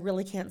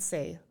really can't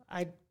say.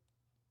 I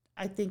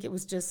think it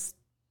was just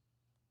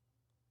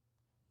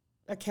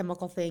a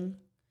chemical thing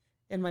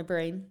in my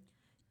brain.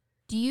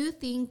 Do you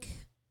think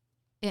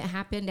it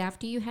happened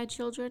after you had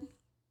children?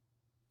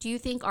 Do you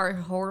think our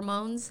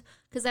hormones,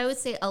 because I would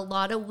say a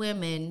lot of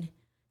women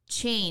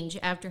change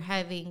after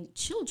having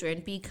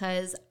children,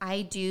 because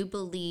I do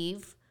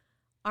believe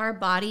our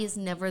body is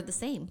never the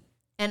same.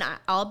 And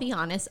I'll be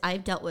honest,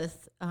 I've dealt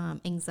with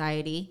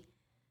anxiety,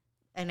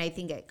 and I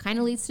think it kind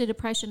of leads to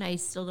depression. I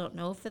still don't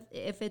know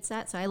if it's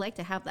that, so I like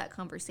to have that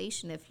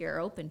conversation if you're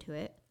open to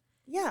it.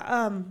 Yeah,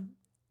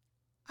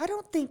 I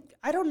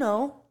don't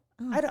know.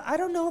 I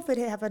don't know if it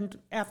happened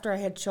after I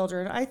had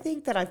children. I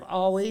think that I've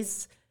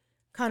always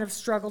kind of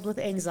struggled with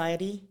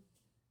anxiety.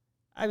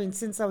 I mean,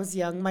 since I was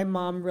young, my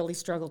mom really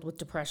struggled with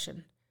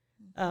depression.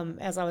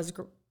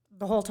 The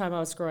whole time I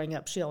was growing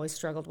up, she always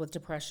struggled with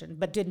depression,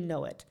 but didn't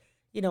know it.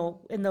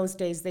 In those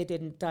days, they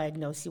didn't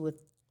diagnose you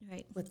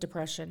with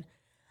depression.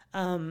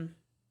 So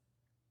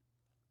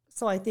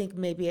I think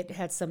maybe it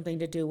had something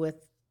to do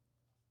with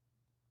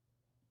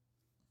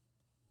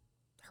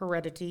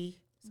heredity,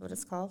 is what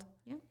it's called.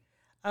 Yeah.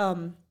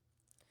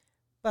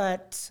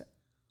 But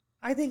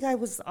I think I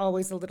was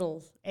always a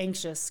little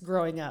anxious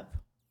growing up.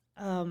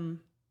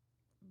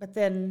 But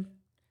then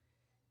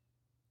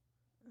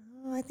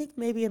I think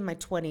maybe in my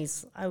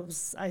 20s,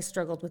 I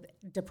struggled with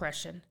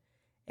depression,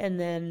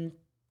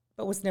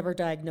 but was never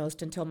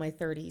diagnosed until my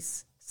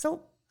 30s.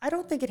 So I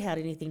don't think it had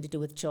anything to do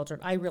with children.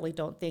 I really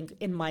don't think,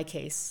 in my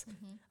case.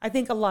 Mm-hmm. I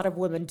think a lot of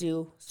women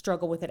do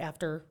struggle with it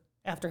after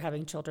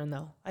having children,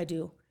 though. I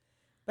do.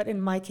 But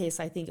in my case,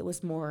 I think it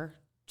was more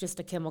just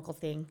a chemical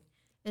thing.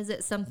 Is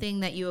it something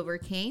that you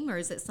overcame, or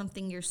is it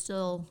something you're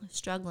still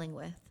struggling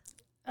with?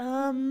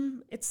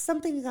 It's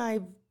something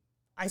I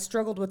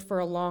struggled with for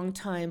a long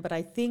time, but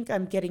I think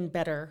I'm getting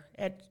better.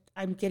 I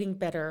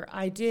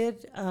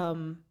did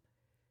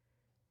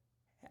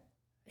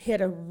hit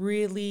a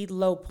really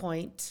low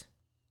point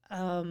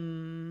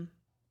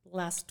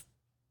last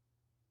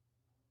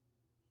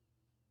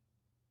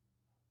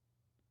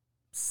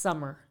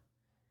summer,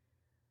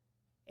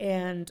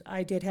 and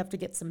I did have to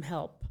get some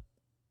help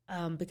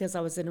because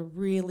I was in a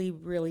really,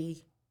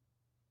 really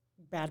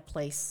bad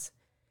place,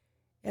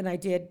 and I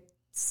did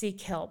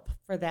seek help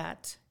for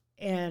that.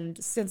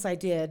 And since I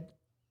did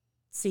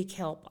seek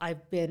help,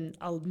 I've been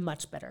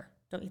much better.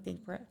 Don't you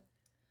think, Britt?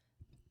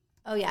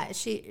 Oh yeah,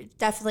 she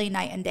definitely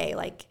night and day.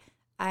 Like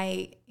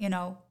I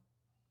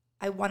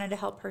wanted to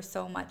help her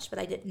so much, but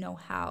I didn't know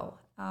how.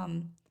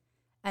 And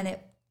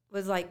it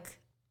was like,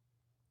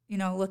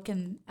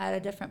 looking at a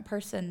different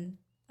person,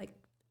 like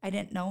I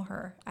didn't know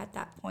her at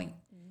that point.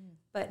 Mm.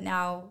 But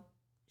now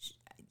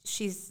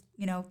she's,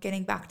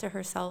 getting back to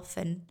herself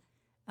and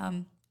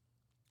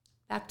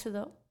back to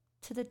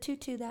the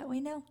tutu that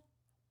we know.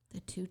 The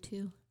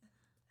tutu.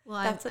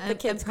 Well, That's what the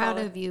kids I'm proud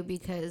call it. of you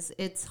because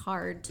it's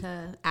hard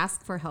to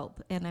ask for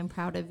help, and I'm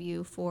proud of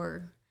you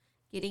for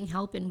getting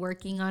help and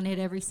working on it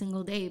every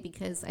single day,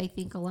 because I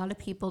think a lot of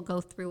people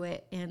go through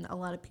it and a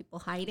lot of people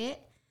hide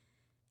it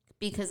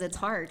because it's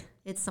hard.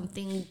 It's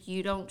something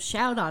you don't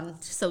shout on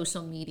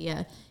social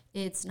media.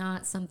 It's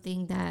not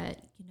something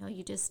that,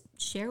 you just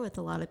share with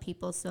a lot of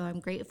people. So I'm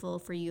grateful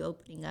for you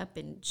opening up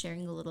and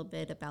sharing a little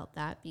bit about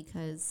that,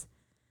 because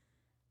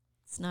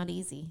it's not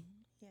easy.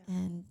 Yeah.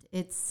 And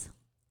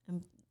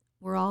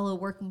we're all a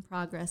work in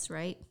progress,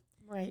 right?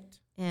 Right.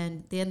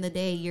 And at the end of the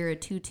day, you're a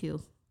tutu.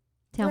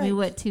 Tell me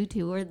what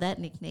tutu, where'd that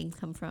nickname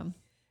come from?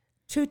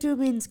 Tutu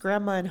means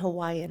grandma in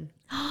Hawaiian.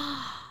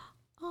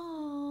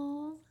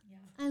 Oh.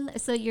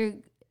 Yeah.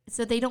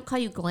 So they don't call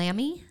you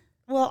Glammy?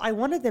 Well, I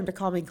wanted them to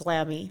call me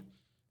Glammy.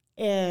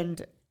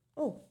 And,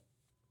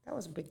 that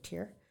was a big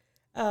tear.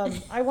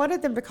 I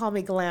wanted them to call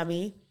me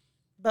Glammy.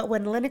 But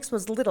when Lennox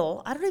was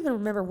little, I don't even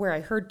remember where I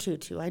heard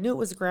tutu. I knew it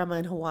was grandma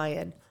in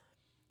Hawaiian.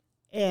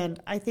 And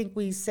I think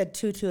we said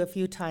tutu a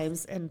few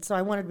times. And so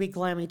I wanted to be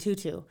Glammy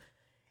Tutu.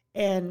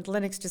 And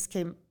Lennox just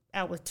came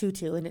out with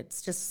tutu, and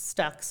it's just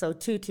stuck. So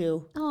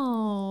tutu.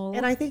 Oh.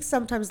 And I think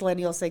sometimes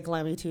Lenny will say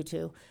Glammy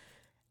Tutu.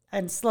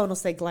 And Sloan will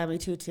say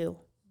Glammy Tutu.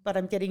 But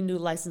I'm getting new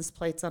license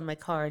plates on my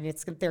car, and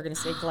they're going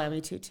to say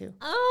Glammy Tutu.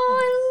 Oh,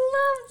 I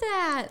love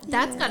that.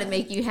 That's got to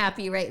make you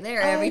happy right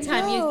there every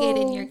time you get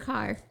in your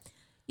car.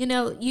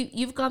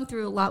 You've gone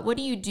through a lot. What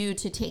do you do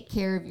to take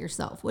care of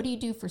yourself? What do you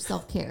do for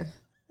self-care?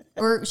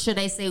 Or should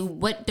I say,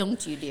 what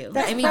don't you do?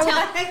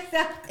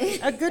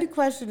 A good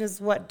question is,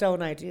 what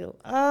don't I do?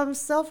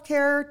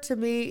 Self-care to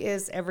me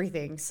is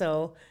everything.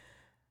 So,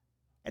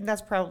 and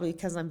that's probably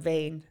because I'm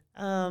vain.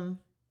 I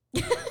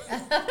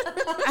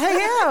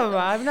am.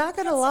 I'm not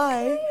going to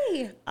lie.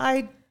 Okay.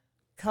 I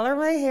color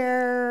my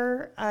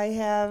hair. I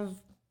have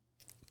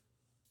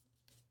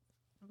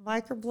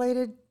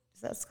microbladed,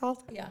 is that what's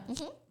called? Yeah.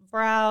 Mm-hmm.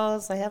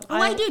 Brows.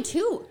 I do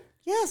too.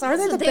 Yes, are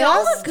they the best? They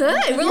all look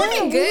good. We're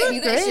looking good.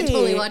 You guys should great.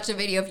 totally watch the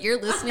video. If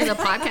you're listening to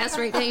the podcast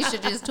right now, you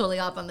should just totally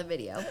hop on the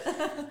video.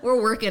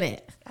 We're working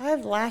it. I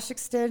have lash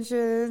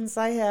extensions.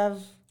 I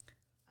have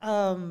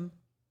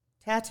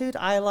tattooed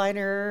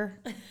eyeliner.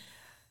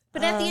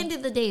 But at the end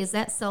of the day, is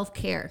that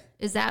self-care?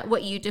 Is that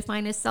what you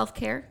define as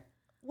self-care?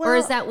 Well, or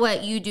is that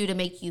what you do to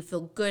make you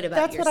feel good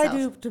about yourself? That's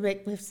what I do to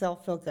make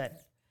myself feel good.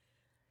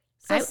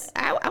 So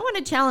I want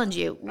to challenge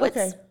you. What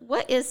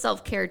is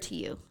self-care to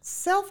you?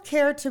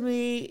 Self-care to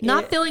me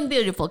Not feeling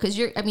beautiful, because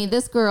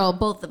this girl,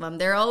 both of them,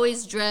 they're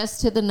always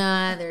dressed to the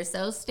nine. They're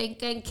so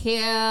stinking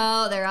cute.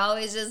 They're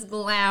always just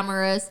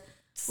glamorous.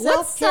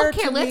 What's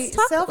self-care? Let's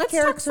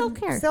talk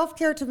self-care.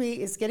 Self-care to me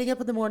is getting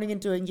up in the morning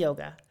and doing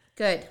yoga.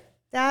 Good.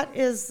 That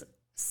is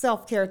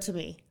self-care to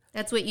me.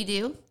 That's what you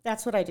do?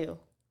 That's what I do.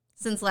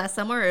 Since last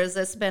summer, or has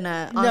this been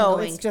a ongoing? No,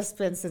 it's just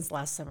been since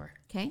last summer.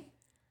 Okay.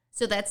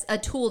 So that's a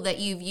tool that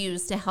you've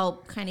used to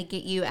help kind of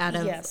get you out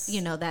of,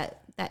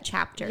 that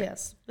chapter.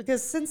 Yes,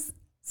 because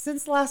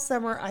since last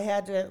summer,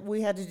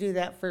 we had to do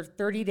that for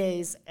 30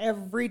 days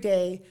every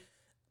day.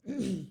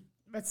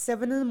 At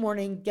 7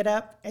 a.m, get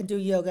up and do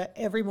yoga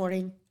every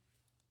morning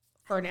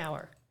for an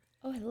hour.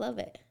 Oh, I love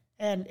it.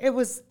 And it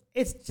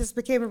just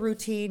became a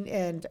routine.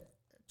 And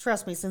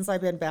trust me, since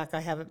I've been back,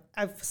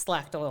 I've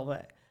slacked a little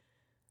bit.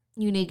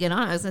 You need to get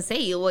on. I was gonna say,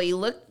 you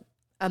look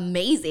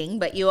amazing,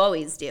 but you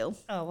always do.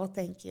 Oh, well,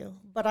 thank you.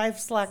 But I've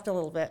slacked a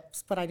little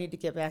bit, but I need to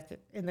get back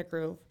in the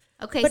groove.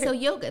 Okay, But so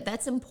yoga,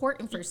 that's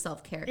important for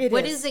self-care. It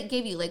What is. does it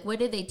give you? Like, what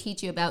did they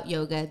teach you about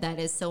yoga that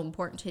is so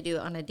important to do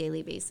on a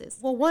daily basis?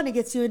 Well, one, it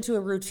gets you into a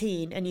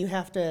routine, and you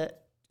have to,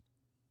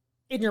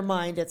 in your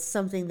mind, it's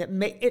something that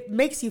it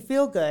makes you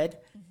feel good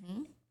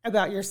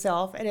about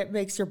yourself, and it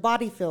makes your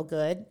body feel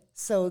good.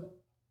 So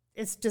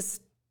it's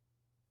just,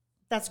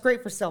 that's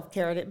great for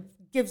self-care, and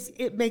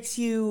it makes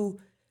you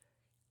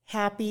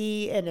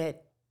happy, and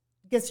it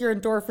gets your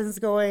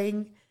endorphins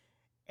going,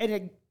 and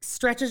it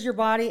stretches your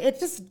body. It's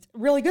just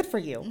really good for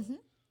you.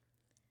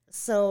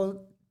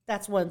 So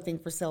that's one thing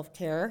for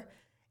self-care.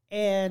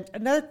 And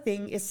another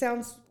thing, it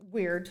sounds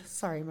weird.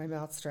 Sorry, my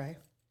mouth's dry.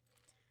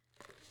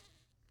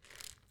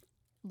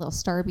 Little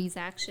Starbies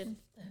action.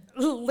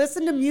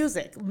 Listen to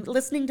music.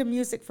 Listening to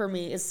music for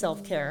me is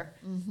self-care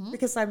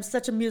because I'm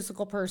such a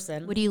musical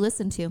person. What do you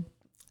listen to?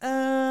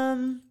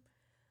 I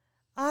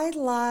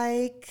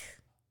like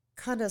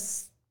kind of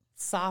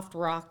soft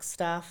rock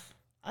stuff.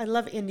 I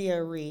love India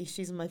Arie.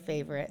 She's my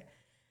favorite.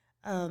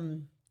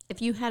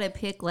 If you had to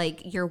pick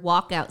like your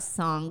walkout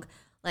song,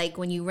 like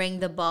when you rang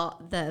the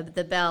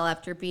bell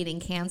after beating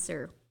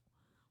cancer,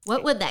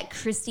 what would that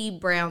Kryste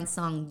Brown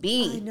song I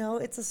be? know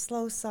it's a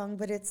slow song,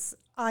 but it's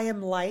I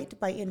Am Light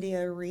by India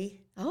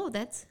Arie.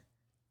 Okay.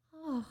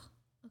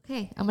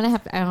 I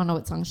don't know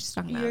what song she's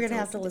talking about. You're going to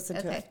have to listen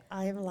to Okay. it.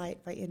 I Am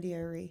Light by India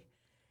Arie.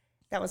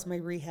 That was my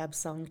rehab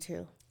song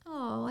too.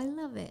 Oh, I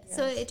love it.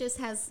 So it just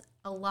has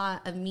a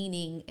lot of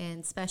meaning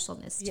and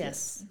specialness to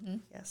Yes. it.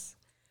 Yes.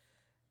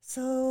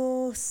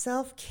 So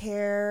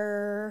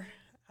self-care,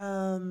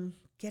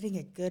 getting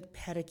a good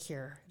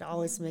pedicure. It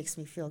always makes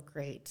me feel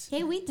great.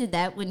 Hey, we did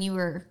that when you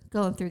were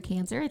going through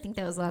cancer. I think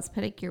that was the last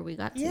pedicure we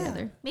got Yeah.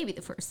 together. Maybe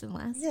the first and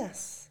last.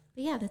 Yes.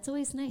 But yeah, that's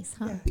always nice,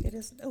 huh? Yeah, it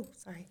is. Oh,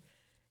 sorry.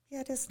 Yeah,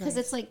 it is nice. Because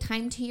it's like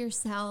time to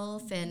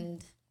yourself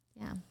and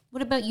yeah.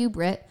 What about you,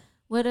 Britt?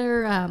 What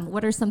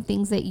are some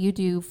things that you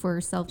do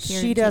for self-care?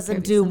 She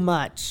doesn't do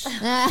much.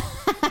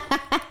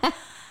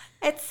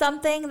 It's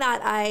something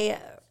that I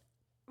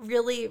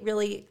really,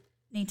 really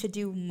need to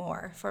do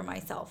more for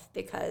myself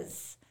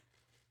because,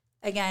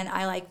 again,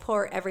 I like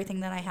pour everything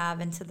that I have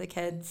into the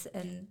kids.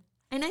 And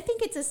I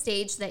think it's a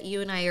stage that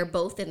you and I are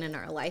both in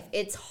our life.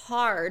 It's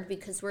hard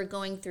because we're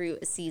going through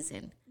a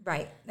season.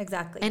 right,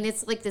 exactly. And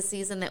it's like the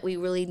season that we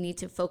really need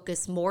to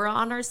focus more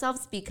on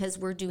ourselves because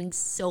we're doing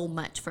so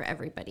much for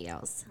everybody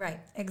else. Right,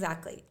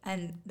 exactly.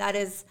 And that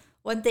is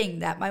one thing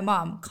that my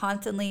mom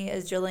constantly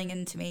is drilling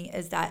into me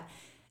is that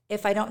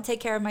if I don't take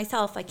care of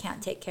myself, I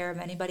can't take care of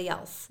anybody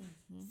else.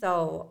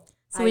 So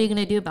what are you going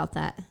to do about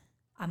that?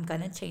 I'm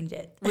going to change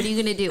it. What are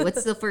you going to do?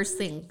 What's the first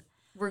thing?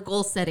 We're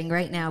goal setting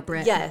right now,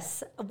 Britt.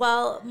 Yes.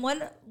 Well,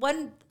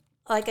 one,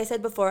 like I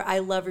said before, I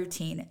love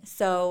routine.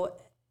 So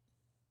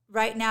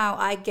right now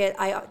I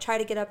try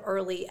to get up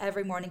early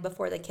every morning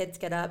before the kids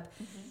get up,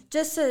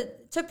 just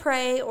to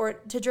pray or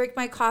to drink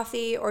my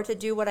coffee or to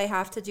do what I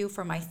have to do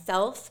for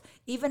myself.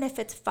 Even if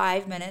it's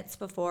 5 minutes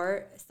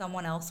before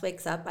someone else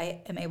wakes up,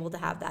 I am able to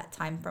have that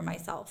time for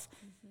myself.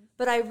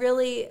 But I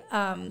really,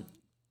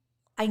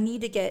 I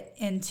need to get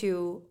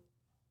into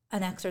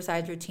an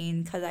exercise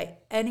routine because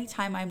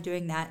anytime I'm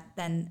doing that,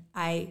 then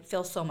I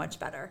feel so much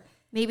better.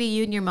 Maybe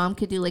you and your mom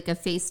could do like a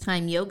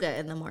FaceTime yoga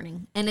in the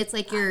morning. And it's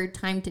like your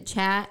time to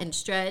chat and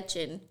stretch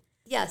and...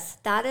 Yes,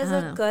 that is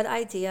a good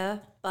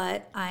idea,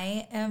 but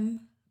I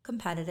am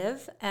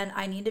competitive and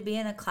I need to be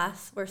in a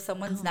class where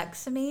someone's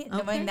next to me,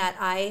 knowing that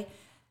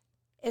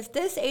if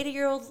this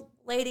 80-year-old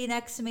lady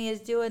next to me is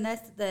doing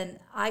this, then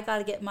I got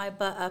to get my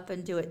butt up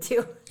and do it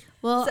too.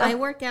 Well, I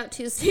work out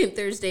Tuesday and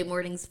Thursday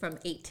mornings from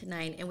 8 to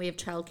 9, and we have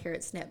childcare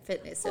at Snap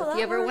Fitness. So if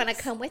you ever want to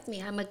come with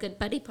me, I'm a good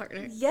buddy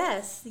partner.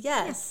 Yes.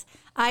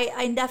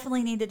 I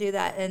definitely need to do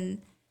that.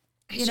 And,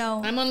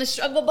 I'm on the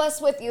struggle bus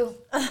with you.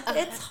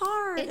 it's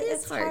hard. It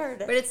is hard,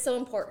 but it's so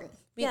important.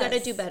 We got to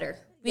do better.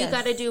 We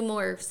got to do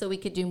more so we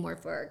could do more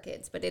for our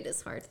kids, but it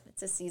is hard.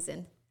 It's a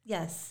season.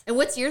 Yes. And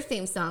what's your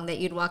theme song that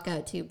you'd walk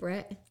out to,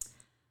 Britt?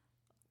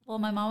 Well,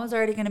 my mom was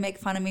already going to make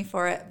fun of me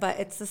for it, but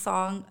it's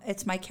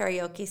my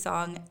karaoke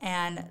song,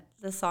 and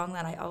the song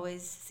that I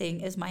always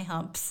sing is My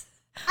Humps.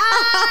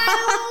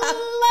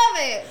 I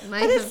love it.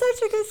 It is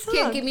such a good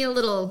song. Give me a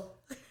little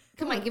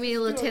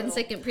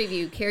 10-second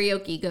preview.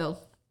 Karaoke, go.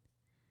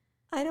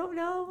 I don't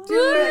know. Do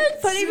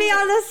it. Putting me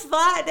on the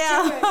spot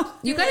now.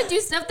 You got to do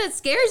stuff that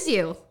scares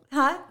you.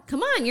 Huh?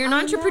 Come on, you're an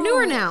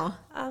entrepreneur now.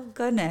 Oh,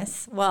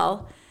 goodness.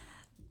 Well,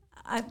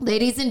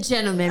 Ladies and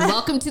gentlemen,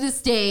 welcome to the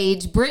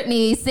stage,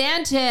 Brittni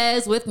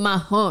Sanchez with My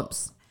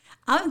Humps.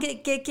 I'm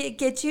going to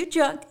get you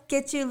drunk,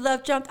 get you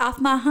love drunk off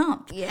my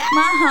hump. Yeah.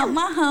 My hump,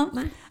 my hump,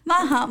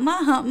 my hump, my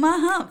hump, my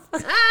hump.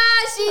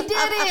 Ah, she did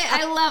it.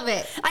 I love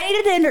it. I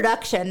needed an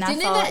introduction.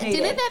 That's all I needed.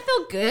 Didn't that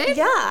feel good?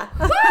 Yeah.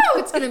 Woo,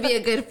 it's going to be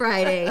a good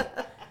Friday.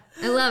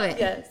 I love it.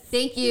 Yes.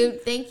 Thank you.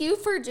 Thank you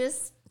for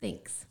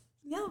thanks.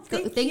 No,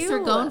 Thanks for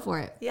going for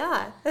it.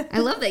 Yeah. I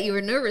love that you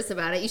were nervous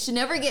about it. You should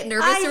never get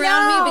nervous I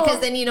around know. me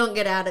because then you don't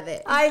get out of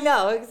it. I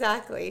know,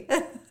 exactly.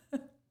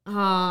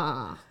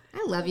 Ah.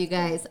 I love you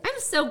guys. I'm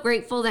so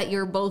grateful that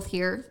you're both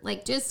here.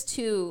 Like, just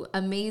two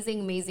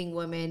amazing, amazing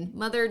women,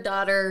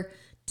 mother-daughter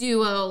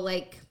duo.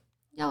 Like,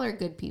 y'all are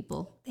good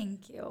people.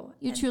 Thank you.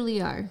 You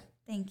truly are.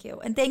 Thank you.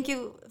 And thank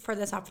you for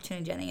this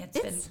opportunity, Jenny. It's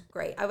been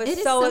great. I was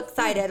so so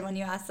excited when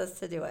you asked us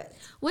to do it.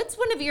 What's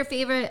one of your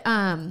favorite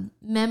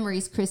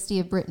memories, Kryste,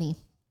 of Brittni?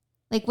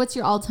 Like, what's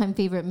your all-time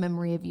favorite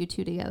memory of you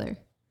two together?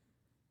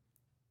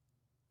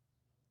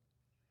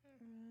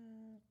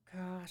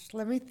 Gosh,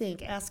 let me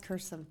think. Ask her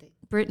something.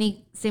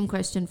 Brittni, same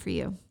question for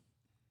you.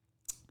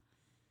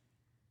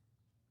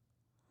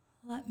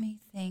 Let me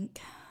think.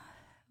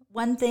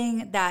 One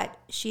thing that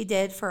she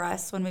did for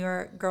us when we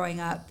were growing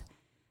up,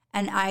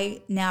 and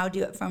I now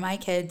do it for my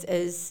kids,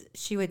 is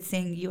she would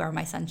sing "You Are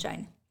My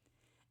Sunshine."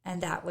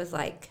 And that was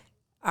like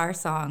our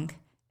song.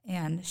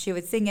 And she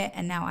would sing it,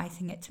 and now I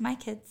sing it to my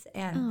kids.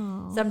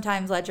 And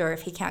sometimes Ledger,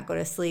 if he can't go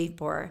to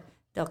sleep, or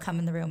they'll come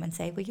in the room and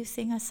say, "Will you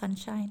sing us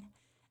Sunshine?"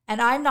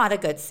 And I'm not a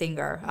good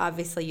singer.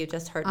 Obviously, you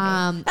just heard me.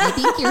 I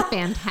think you're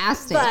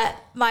fantastic. But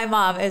my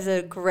mom is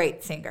a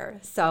great singer.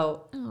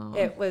 So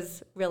it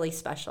was really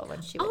special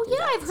when she would do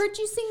that. I've heard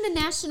you sing the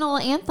national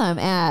anthem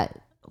at,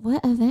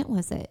 what event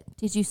was it?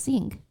 Did you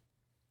sing?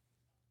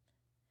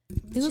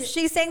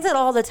 She sings it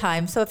all the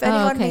time. So if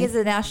anyone needs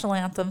a national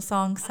anthem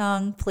song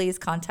sung, please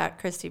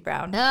contact Kryste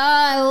Brown. Oh,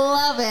 I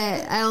love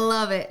it. I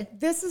love it.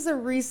 This is a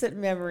recent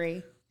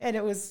memory, and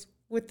it was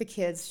with the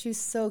kids. She's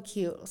so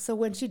cute. So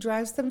when she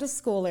drives them to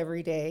school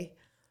every day,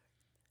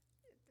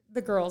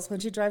 when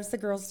she drives the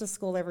girls to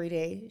school every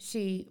day,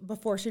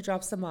 before she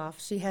drops them off,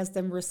 she has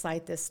them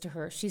recite this to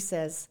her. She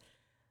says,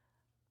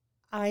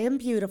 "I am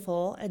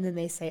beautiful," and then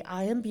they say,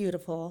 "I am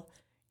beautiful,"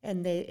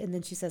 and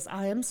then she says,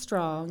 "I am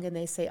strong," and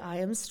they say, "I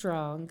am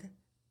strong."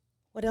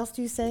 What else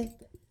do you say?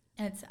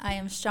 It's "I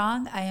am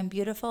strong, I am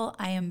beautiful,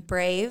 I am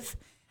brave,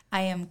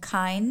 I am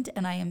kind,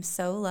 and I am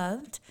so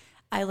loved.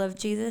 I love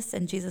Jesus,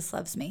 and Jesus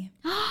loves me."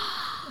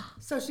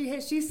 So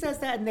she says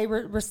that, and they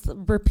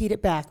repeat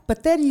it back.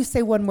 But then you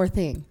say one more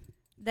thing.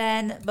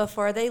 Then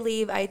before they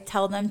leave, I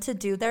tell them to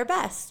do their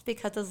best,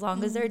 because as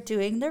long as they're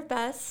doing their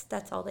best,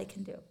 that's all they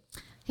can do.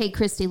 Hey,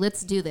 Kryste,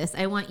 let's do this.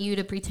 I want you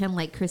to pretend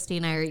like Kryste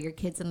and I are your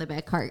kids in the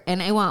back cart.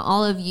 And I want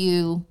all of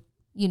you,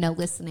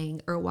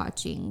 listening or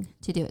watching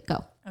to do it.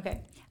 Go.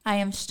 Okay. I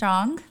am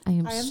strong. I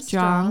am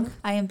strong.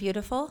 I am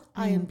beautiful.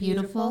 I am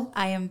beautiful.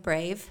 I am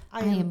brave.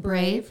 I am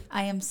brave.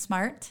 I am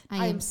smart.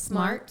 I am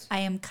smart.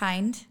 I am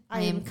kind.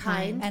 I am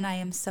kind. And I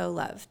am so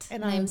loved.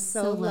 And I am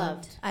so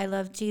loved. I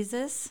love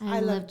Jesus. I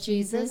love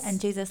Jesus.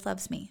 And Jesus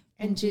loves me.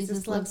 And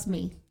Jesus loves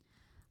me.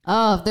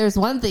 Oh, if there's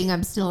one thing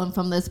I'm stealing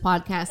from this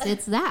podcast,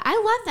 it's that. I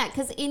love that,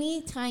 because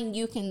anytime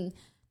you can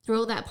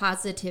throw that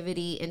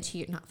positivity into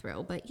your, not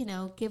throw, but,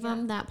 give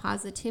them that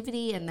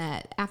positivity and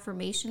that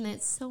affirmation,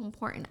 it's so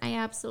important. I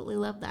absolutely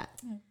love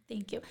that.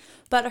 Thank you.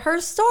 But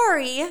her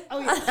story. Oh,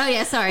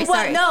 yeah. Sorry.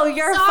 No,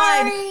 you're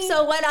fine.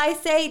 So when I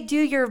say do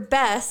your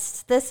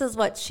best, this is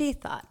what she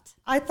thought.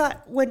 I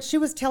thought when she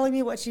was telling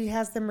me what she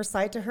has them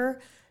recite to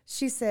her,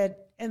 she said,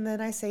 and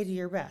then I say do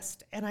your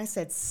best. And I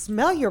said,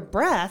 smell your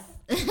breath.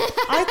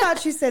 I thought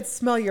she said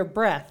smell your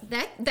breath.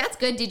 That's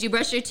good. Did you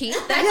brush your teeth?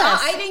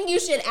 Yes. I think you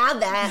should add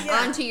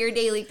that onto your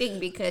daily thing,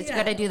 because you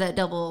got to do that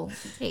double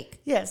take.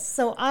 Yes.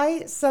 So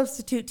I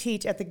substitute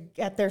teach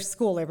at their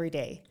school every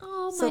day.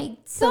 Oh my gosh.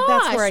 So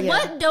that's where I am.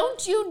 What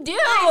don't you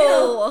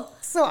do?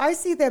 So I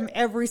see them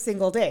every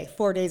single day,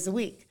 4 days a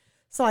week.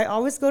 So I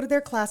always go to their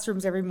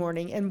classrooms every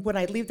morning, and when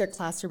I leave their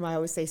classroom, I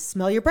always say,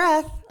 smell your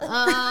breath.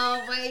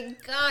 Oh, my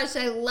gosh.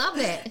 I love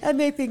it. And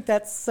they think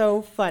that's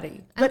so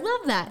funny. I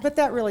love that. But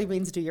that really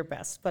means do your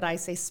best. But I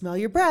say, smell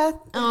your breath.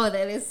 Oh,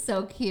 that is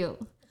so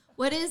cute.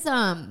 What is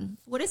some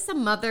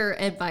mother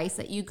advice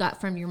that you got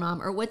from your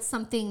mom, or what's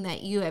something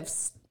that you have,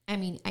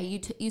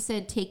 you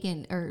said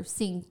taken or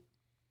seen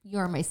You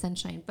Are My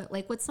Sunshine, but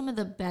like, what's some of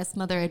the best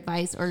mother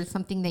advice or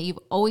something that you've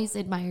always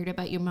admired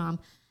about your mom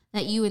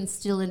that you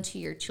instill into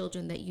your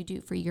children that you do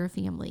for your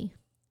family?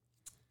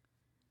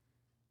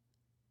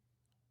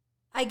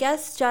 I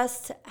guess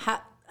just,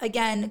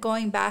 again,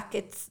 going back,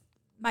 it's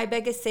my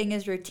biggest thing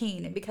is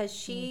routine, because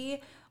she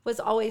was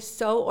always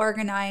so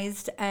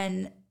organized,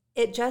 and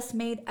it just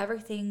made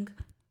everything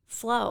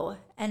flow,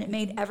 and it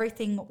made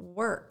everything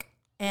work.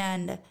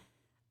 And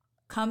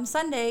come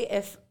Sunday,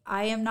 if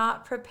I am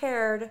not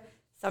prepared,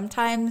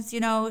 sometimes,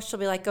 she'll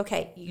be like,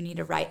 okay, you need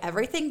to write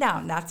everything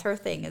down. That's her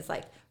thing, is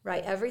like,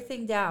 write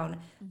everything down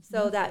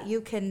so that you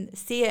can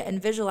see it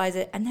and visualize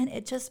it. And then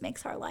it just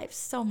makes our life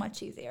so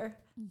much easier.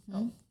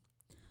 Mm-hmm.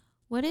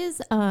 What is,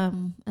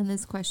 and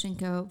this question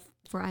go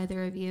for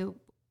either of you,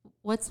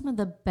 what's some of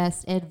the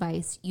best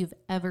advice you've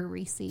ever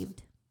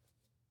received?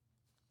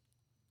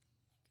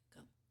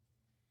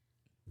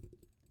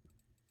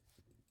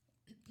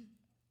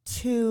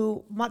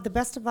 The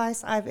best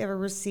advice I've ever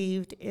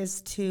received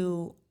is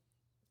to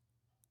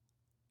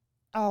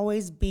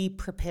always be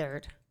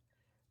prepared.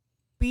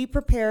 Be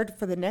prepared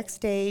for the next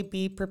day.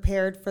 Be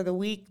prepared for the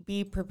week.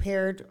 Be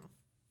prepared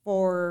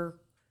for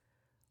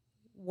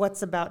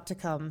what's about to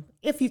come,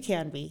 if you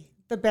can be,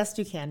 the best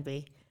you can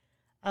be.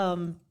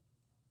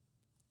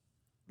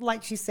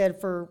 like she said,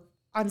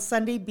 on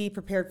Sunday, be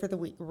prepared for the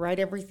week. Write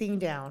everything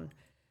down.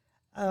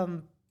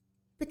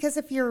 Because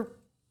if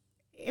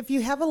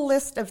you have a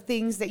list of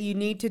things that you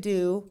need to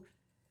do,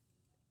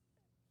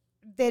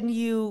 then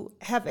you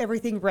have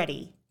everything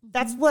ready.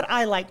 That's what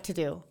I like to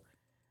do.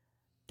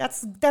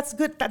 That's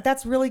good.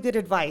 That's really good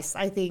advice,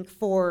 I think,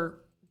 for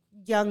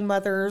young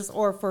mothers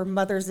or for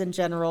mothers in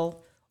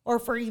general, or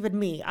for even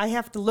me. I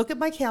have to look at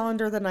my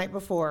calendar the night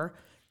before,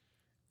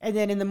 and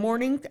then in the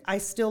morning, I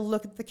still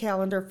look at the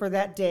calendar for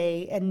that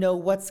day and know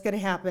what's going to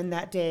happen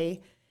that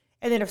day.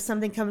 And then if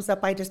something comes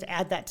up, I just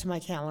add that to my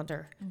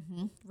calendar.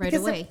 Right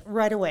away.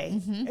 Right away.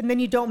 And then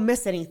you don't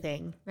miss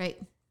anything. Right.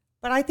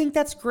 But I think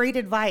that's great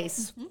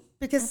advice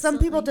because some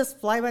people just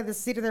fly by the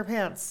seat of their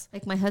pants.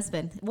 Like my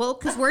husband. Well,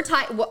 because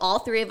all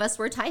three of us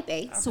were type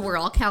A. So we're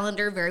all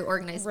calendar, very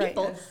organized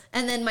people.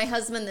 And then my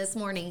husband this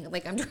morning,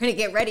 like I'm trying to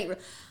get ready.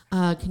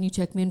 Can you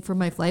check me in for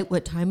my flight?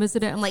 What time is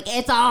it at? I'm like,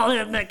 it's all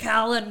in the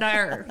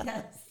calendar.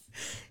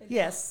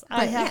 Yes,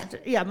 I have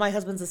to. Yeah, my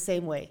husband's the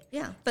same way.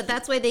 Yeah, but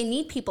that's why they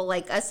need people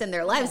like us in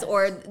their lives,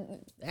 or,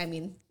 I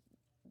mean,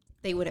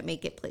 they wouldn't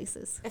make it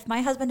places. If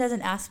my husband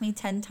doesn't ask me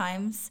 10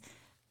 times,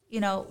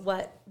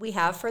 what we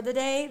have for the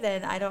day,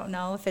 then I don't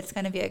know if it's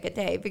going to be a good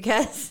day,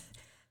 because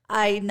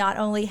I not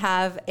only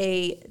have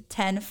a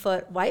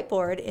 10-foot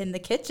whiteboard in the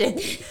kitchen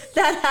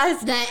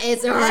that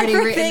is already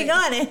everything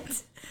on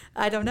it.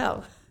 I don't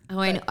know. Oh,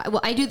 I know.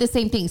 Well, I do the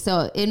same thing.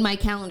 So in my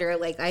calendar,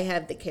 like I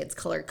have the kids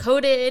color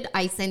coded.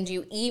 I send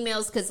you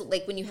emails because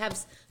like when you have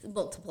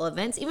multiple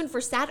events, even for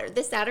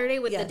this Saturday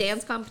with the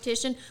dance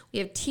competition, we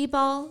have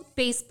t-ball,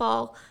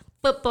 baseball,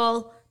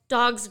 football,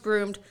 dogs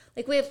groomed.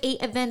 Like we have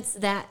 8 events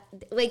that,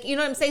 like, you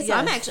know what I'm saying? So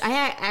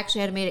I actually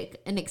had to make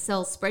an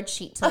Excel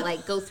spreadsheet to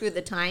like go through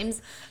the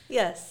times.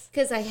 Yes.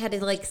 Because I had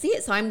to like see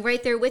it. So I'm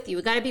right there with you.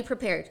 We got to be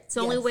prepared. It's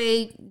the only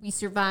way we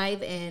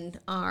survive and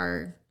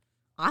are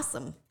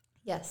awesome.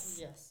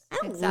 Yes.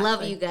 I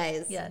love you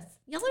guys. Yes.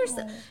 Y'all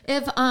are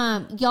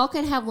if y'all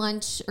could have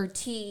lunch or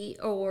tea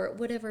or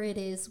whatever it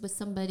is with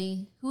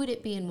somebody, who would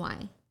it be and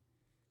why?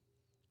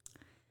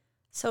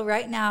 So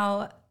right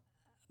now,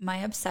 my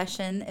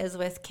obsession is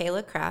with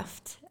Kayla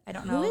Kraft. I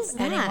don't know if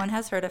anyone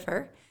has heard of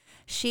her.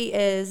 She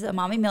is a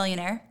mommy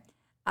millionaire.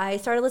 I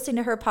started listening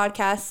to her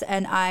podcasts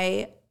and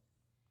I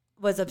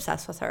was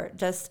obsessed with her.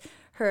 Just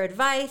her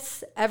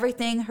advice,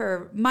 everything,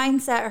 her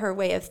mindset, her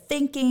way of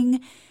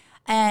thinking.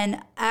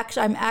 And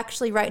I'm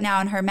actually right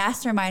now in her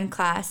mastermind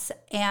class,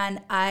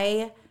 and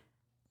I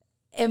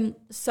am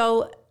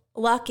so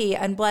lucky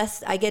and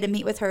blessed. I get to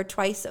meet with her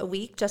twice a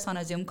week just on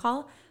a Zoom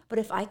call. But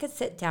if I could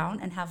sit down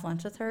and have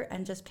lunch with her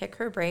and just pick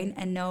her brain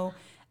and know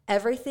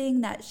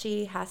everything that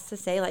she has to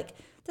say, like,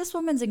 this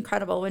woman's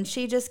incredible. When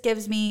she just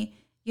gives me,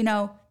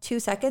 2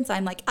 seconds,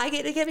 I'm like, I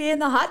get to get me in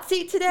the hot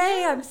seat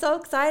today. I'm so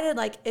excited.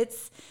 Like,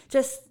 it's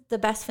just the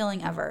best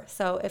feeling ever.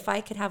 So if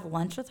I could have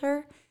lunch with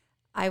her,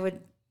 I would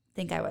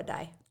think I would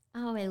die.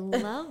 Oh, I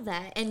love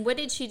that. And what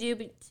did she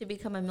do to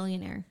become a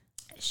millionaire?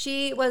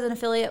 She was an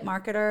affiliate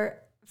marketer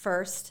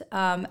first,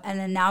 and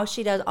then now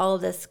she does all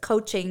of this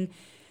coaching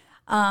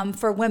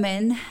for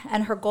women,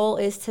 and her goal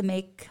is to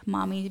make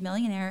mommy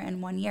millionaire in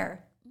 1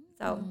 year.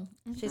 So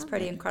she's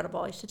pretty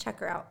incredible. You should check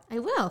her out. I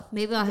will.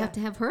 Maybe I'll have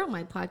to have her on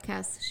my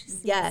podcast. She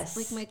seems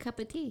like my cup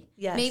of tea.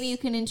 Yes. Maybe you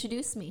can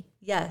introduce me.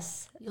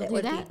 Yes. You'll it do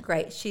would that? be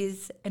great.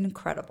 She's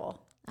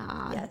incredible.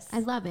 Yes. I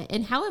love it.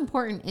 And how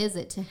important is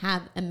it to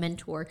have a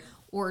mentor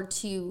or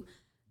to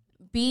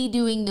be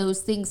doing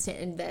those things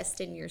to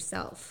invest in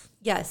yourself?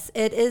 Yes,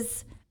 it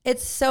is.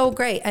 It's so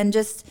great. And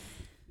just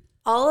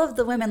all of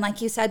the women,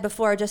 like you said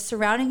before, just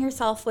surrounding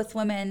yourself with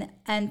women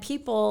and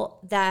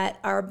people that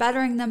are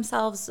bettering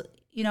themselves,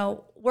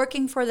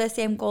 working for the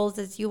same goals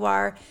as you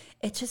are.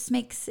 It just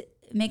makes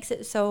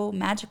it so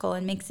magical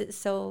and makes it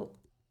so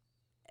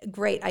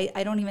great.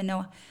 I don't even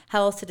know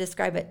how else to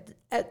describe it.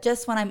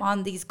 Just when I'm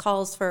on these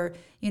calls for,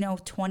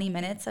 20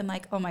 minutes, I'm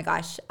like, oh my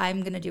gosh,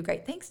 I'm going to do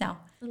great things now.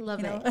 I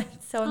love it.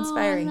 It's so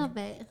inspiring. I love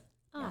it.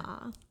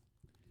 Aw. Yeah.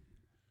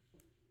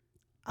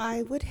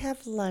 I would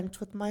have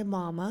lunch with my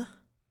mama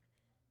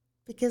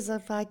because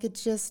if I could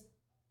just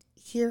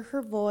hear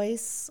her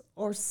voice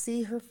or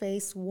see her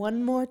face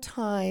one more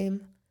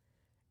time,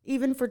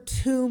 even for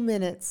 2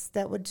 minutes,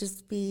 that would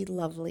just be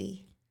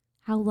lovely.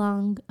 How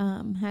long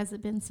has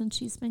it been since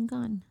she's been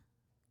gone?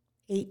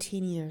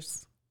 18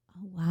 years.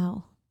 Oh,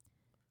 wow.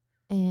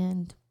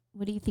 And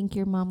what do you think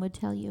your mom would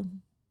tell you?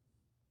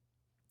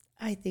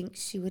 I think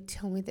she would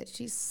tell me that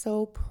she's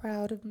so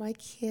proud of my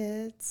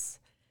kids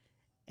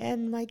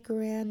and my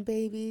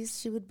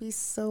grandbabies. She would be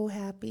so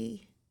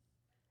happy.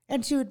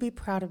 And she would be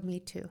proud of me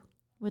too.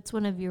 What's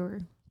one of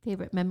your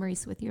favorite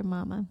memories with your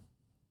mama?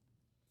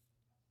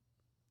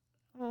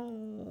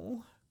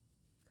 Oh,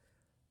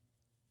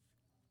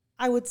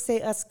 I would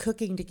say us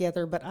cooking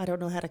together, but I don't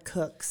know how to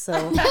cook. So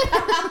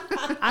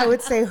I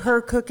would say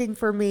her cooking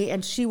for me,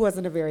 and she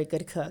wasn't a very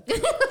good cook.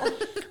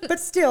 But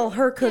still,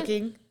 her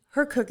cooking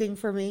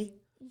for me.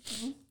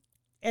 Mm-hmm.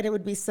 And it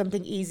would be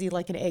something easy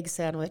like an egg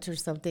sandwich or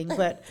something.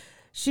 But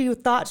she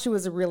thought she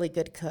was a really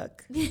good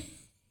cook.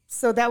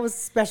 So that was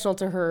special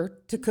to her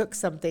to cook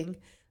something,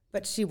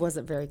 but she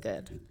wasn't very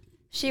good.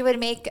 She would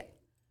make,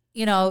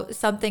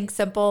 something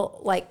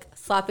simple like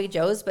Sloppy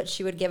Joe's, but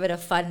she would give it a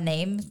fun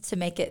name to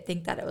make it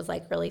think that it was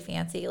like really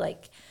fancy.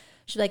 Like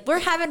she's like, we're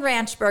having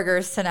ranch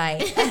burgers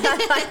tonight. And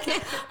I'm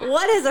like,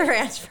 what is a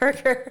ranch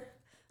burger?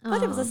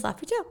 But it was a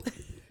Sloppy Joe.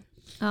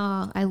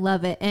 Oh, I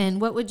love it.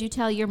 And what would you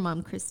tell your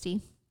mom,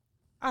 Kryste?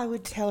 I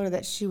would tell her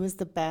that she was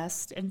the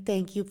best, and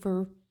thank you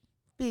for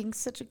being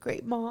such a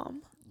great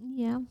mom.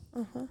 Yeah.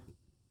 Uh-huh.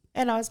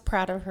 And I was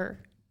proud of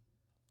her.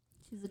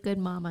 She's a good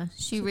mama.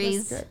 She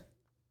raised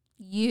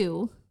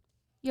you.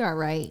 You're all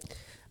right.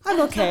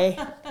 I'm okay.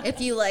 If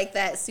you like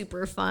that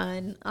super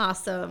fun,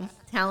 awesome,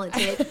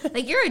 talented.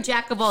 Like you're a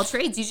jack of all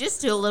trades. You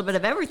just do a little bit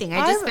of everything.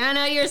 I just found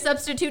out you're a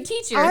substitute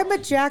teacher. I'm a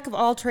jack of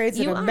all trades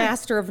and a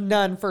master of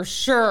none for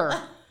sure.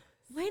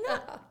 Why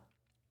not?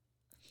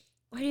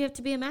 Why do you have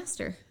to be a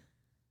master?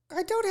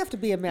 I don't have to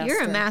be a master.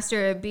 You're a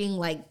master of being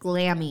like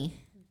glammy.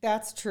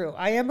 That's true.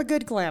 I am a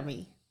good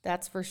glammy.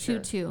 That's for sure.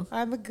 Tutu.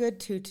 I'm a good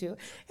tutu.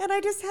 And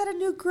I just had a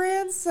new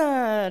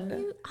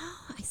grandson.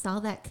 I saw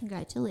that.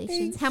 Congratulations.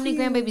 Thank How many you.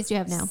 grandbabies do you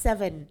have now?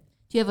 7.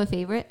 Do you have a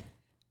favorite?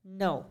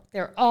 No,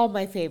 they're all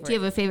my favorite. Do you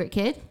have a favorite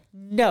kid?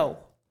 No.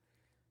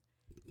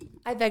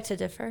 I beg to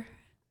differ.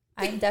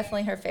 I'm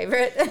definitely her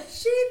favorite.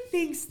 She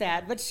thinks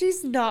that, but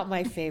she's not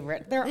my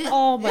favorite. They're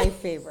all my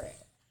favorite.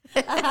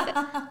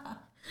 I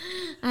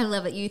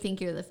love it. You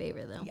think you're the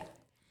favorite, though. Yeah.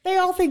 They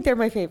all think they're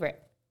my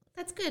favorite.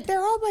 That's good.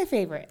 They're all my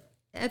favorite.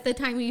 At the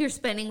time you're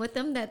spending with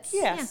them, that's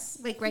yes.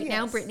 Yeah. Like right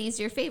now, Brittni's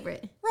your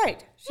favorite.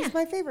 Right. She's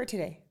my favorite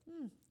today.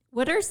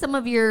 What are some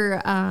of your,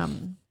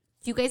 do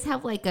you guys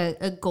have like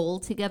a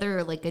goal together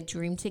or like a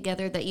dream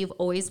together that you've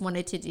always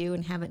wanted to do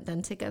and haven't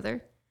done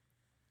together?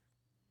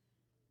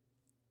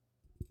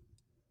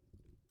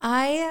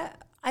 I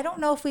don't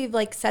know if we've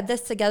like said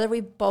this together.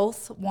 We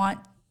both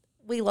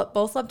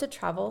both love to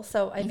travel.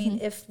 So, I mean,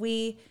 if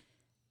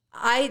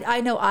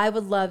I know I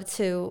would love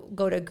to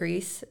go to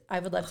Greece. I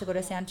would love to go to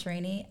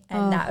Santorini.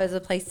 And that was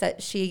a place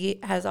that she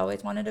has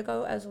always wanted to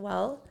go as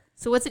well.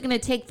 So what's it going to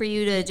take for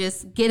you to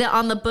just get it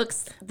on the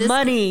books this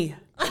Money.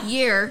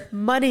 year?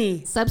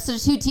 Money.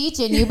 Substitute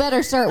teaching. You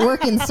better start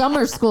working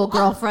summer school,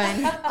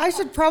 girlfriend. I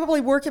should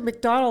probably work at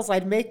McDonald's.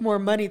 I'd make more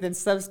money than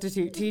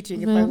substitute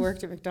teaching if I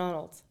worked at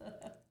McDonald's.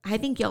 I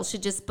think y'all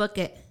should just book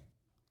it.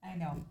 I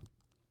know.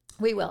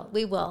 We will.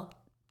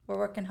 We're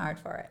working hard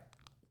for it.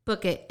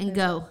 Book it and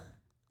go.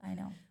 I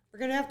know. We're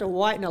going to have to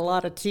whiten a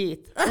lot of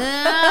teeth.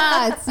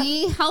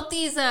 See, help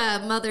these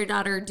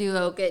mother-daughter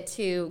duo get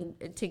to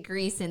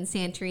Greece and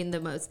Santorini the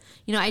most.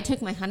 You know, I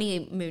took my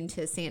honeymoon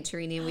to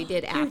Santorini and we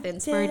did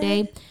Athens for a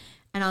day.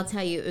 And I'll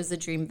tell you, it was a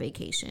dream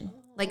vacation.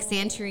 Like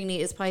Santorini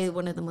is probably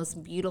one of the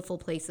most beautiful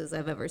places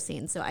I've ever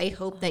seen. So I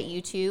hope that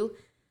you two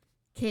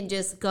can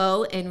just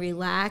go and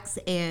relax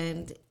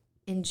and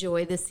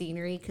enjoy the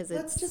scenery because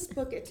Let's just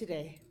book it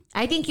today.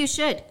 I think you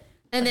should.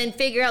 And then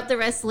figure out the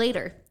rest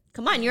later.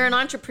 Come on, you're an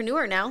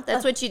entrepreneur now.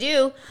 That's what you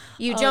do.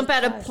 You jump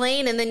out of a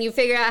plane and then you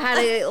figure out how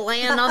to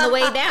land on the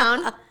way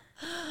down.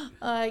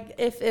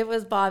 If it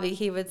was Bobby,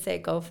 he would say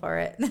go for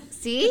it.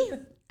 See?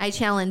 I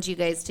challenge you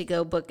guys to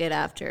go book it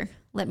after.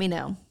 Let me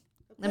know.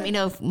 Let me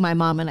know if my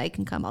mom and I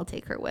can come. I'll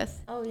take her with.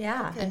 Oh,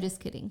 yeah. I'm just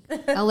kidding.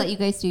 I'll let you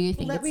guys do your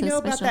thing. Let it's me so know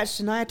special. about that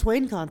Shania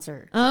Twain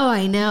concert. Oh,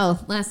 I know.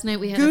 Last night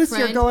we had Goose, a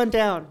friend. you're going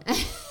down.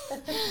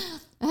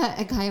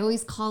 A guy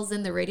always calls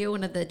in the radio,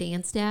 one of the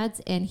dance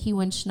dads, and he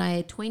won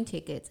Shania Twain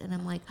tickets. And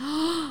I'm like,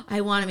 oh,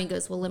 I want him. He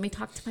goes, well, let me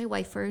talk to my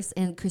wife first.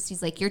 And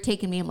Christy's like, you're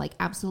taking me. I'm like,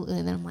 absolutely.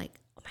 And then I'm like,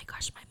 oh my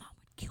gosh, my mom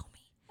would kill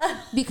me.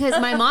 Because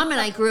my mom and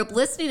I grew up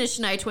listening to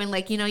Shania Twain.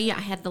 Like, I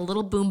had the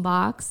little boom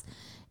box.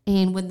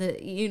 And when the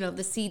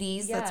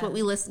CDs, that's what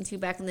we listened to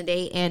back in the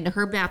day. And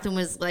her bathroom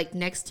was like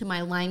next to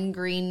my lime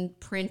green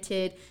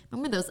printed.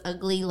 Remember those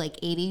ugly like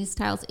 80s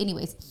tiles?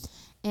 Anyways.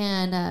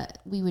 And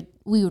we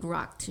would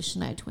rock to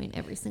Shania Twain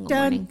every single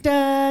morning.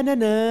 Dun, dun,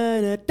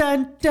 dun,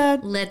 dun,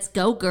 dun. Let's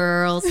go,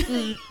 girls.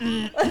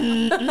 I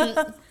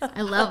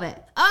love it.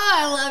 Oh,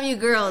 I love you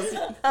girls.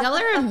 Y'all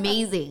are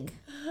amazing.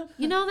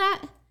 You know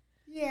that?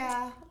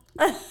 Yeah,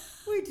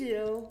 we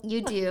do.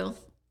 You do.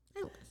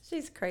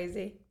 She's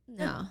crazy.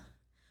 No.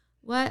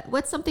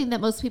 What's something that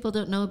most people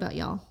don't know about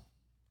y'all?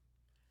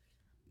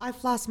 I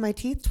floss my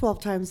teeth 12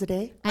 times a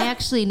day. I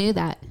actually knew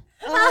that.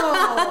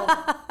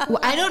 Oh. Well,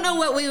 I don't know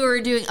what we were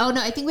doing. Oh,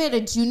 no, I think we had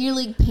a junior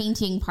league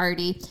painting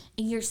party,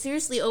 and you're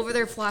seriously over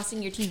there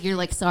flossing your teeth. You're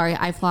like, sorry,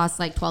 I floss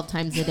like 12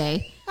 times a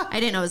day. I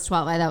didn't know it was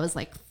 12. I thought it was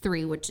like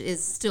 3, which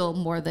is still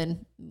more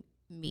than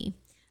me.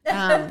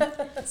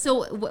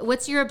 So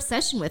what's your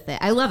obsession with it?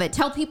 I love it.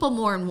 Tell people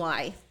more and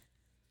why.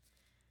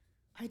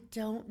 I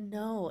don't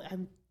know.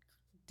 I'm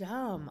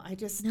dumb.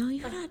 No,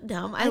 you're not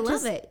dumb. I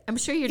love it. I'm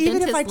sure your even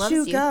dentist if I loves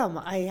chew you.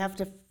 gum, I have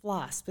to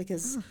floss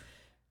because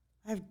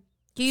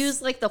Do you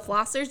use like the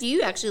flossers? Do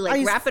you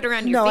actually wrap it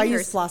around your fingers? No, I fingers?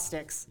 use floss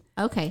sticks.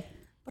 Okay.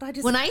 But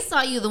When I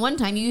saw you the one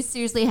time, you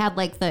seriously had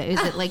like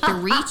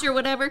the reach or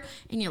whatever,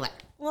 and you're like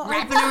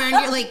wrapping around.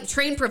 You're like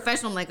trained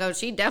professional. I'm like, oh,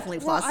 she definitely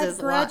flosses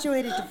I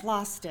graduated to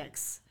floss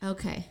sticks.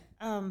 Okay.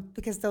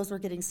 because those were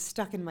getting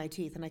stuck in my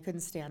teeth, and I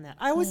couldn't stand that.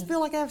 I always feel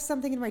like I have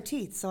something in my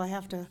teeth, so I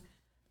have to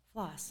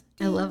floss.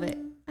 I love it.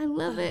 I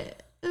love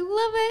it. I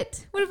love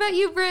it. What about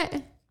you,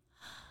 Britt?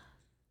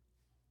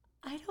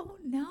 I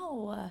don't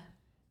know.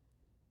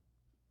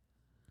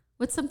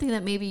 What's something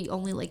that maybe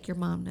only like your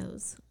mom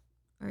knows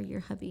or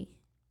your hubby?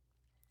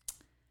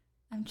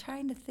 I'm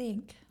trying to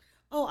think.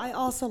 Oh, I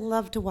also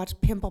love to watch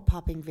pimple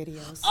popping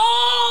videos.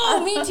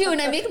 Oh, me too.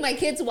 And I make my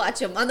kids watch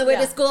them on the way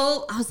to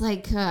school. I was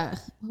like,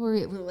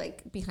 we're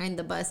like behind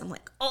the bus. I'm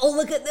like, oh,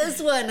 look at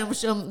this one. I'm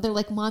showing them. They're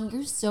like, Mom,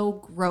 you're so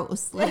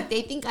gross. Like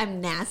they think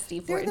I'm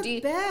nasty for They're it. the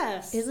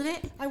best, isn't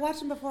it? I watch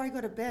them before I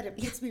go to bed. It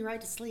puts me right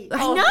to sleep. I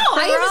know.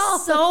 I am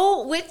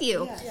so with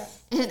you. Yeah.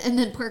 And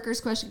then Parker's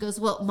question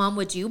goes, well, Mom,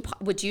 would you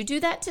do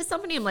that to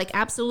somebody? I'm like,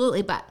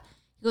 absolutely. But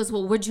he goes,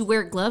 well, would you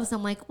wear gloves?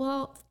 I'm like,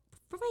 well,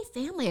 for my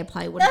family, I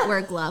probably wouldn't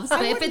wear gloves.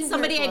 But if it's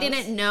somebody I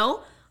didn't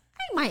know,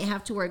 I might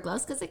have to wear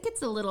gloves because it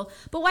gets a little.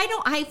 But why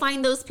don't I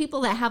find those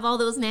people that have all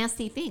those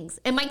nasty things?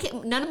 And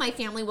none of my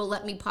family will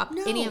let me pop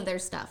any of their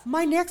stuff.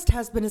 My next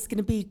husband is going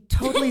to be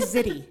totally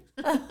zitty.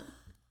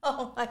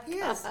 Oh my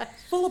Yes, gosh.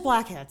 full of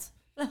blackheads.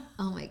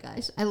 Oh my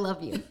gosh, I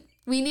love you.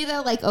 We need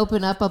to like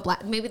open up a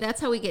black. Maybe that's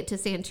how we get to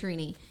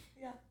Santorini.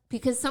 Yeah.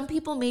 Because some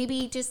people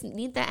maybe just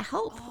need that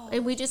help,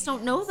 and we just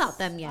don't know about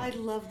them yet. I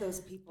love those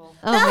people.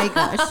 Oh my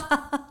gosh,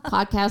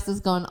 podcast is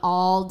going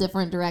all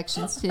different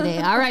directions today.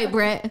 All right,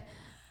 Britt.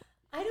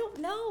 I don't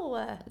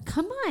know.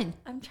 Come on.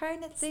 I'm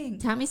trying to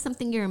think. Tell me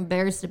something you're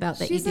embarrassed about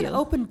that She's you do. an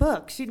open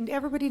book.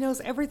 Everybody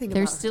knows everything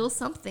There's about her. still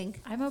something.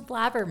 I'm a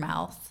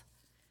blabbermouth.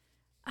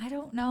 I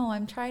don't know.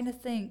 I'm trying to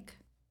think.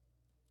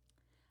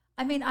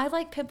 I mean, I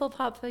like pimple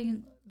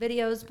popping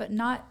videos, but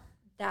not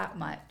that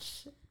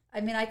much.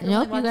 I mean, I can Nope,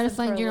 only you watch got to them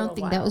find for a your own little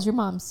thing. while. That was your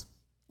mom's.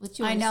 What's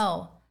yours? I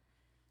know.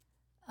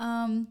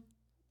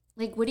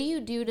 Like, what do you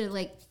do to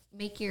like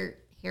make your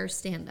hair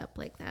stand up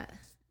like that?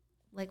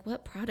 Like,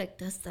 what product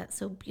does that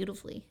so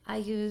beautifully? I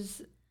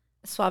use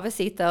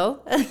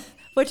Suavecito,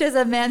 which is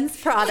a men's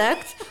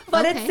product,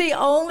 but it's the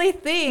only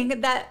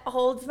thing that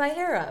holds my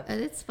hair up.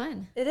 And it's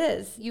fun. It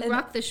is. You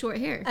rock the short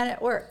hair. And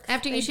it works.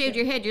 After you shaved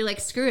your head, you're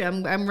like, screw it.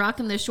 I'm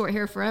rocking this short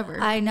hair forever.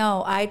 I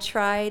know. I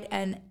tried,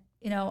 and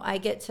I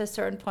get to a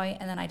certain point,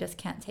 and then I just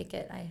can't take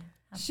it.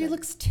 She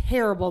looks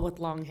terrible with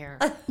long hair.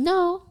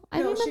 No,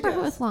 I No, she remember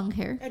her does. with long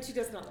hair. And she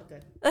does not look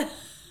good.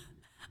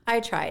 I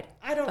tried.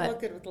 I don't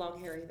look good with long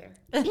hair either.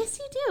 Yes,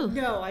 you do.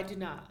 No, I do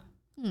not.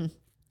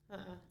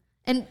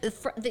 And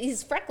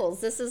these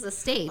freckles, this is a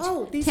stage.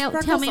 Oh, these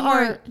freckles freckles me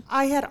more.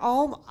 I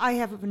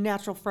have a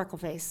natural freckle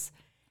face.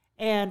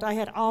 And I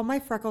had all my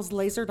freckles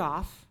lasered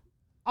off.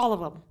 All of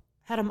them.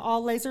 Had them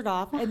all lasered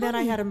off. And then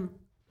I had them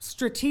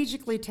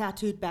strategically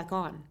tattooed back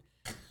on.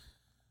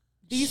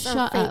 These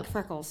are fake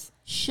freckles.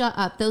 Shut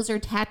up. Those are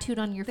tattooed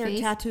on your They're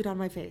face? tattooed on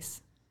my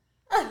face.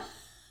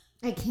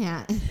 I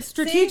can't.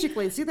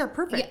 Strategically. See, they're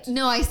perfect. Yeah,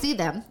 no, I see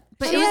them.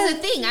 But it was a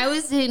thing. I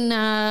was in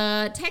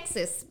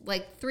Texas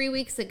like 3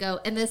 weeks ago,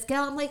 and this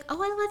gal, I'm like,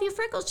 oh, I love your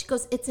freckles. She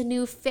goes, it's a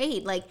new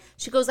fade. Like,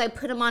 she goes, I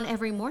put them on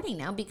every morning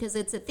now because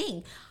it's a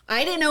thing.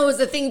 I didn't know it was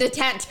a thing to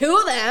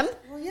tattoo them.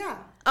 Well, yeah.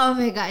 Oh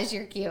my gosh,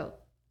 you're cute.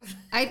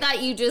 I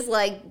thought you just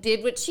like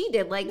did what she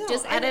did, like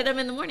just added them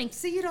in the morning.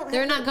 See, you don't.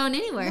 They're not going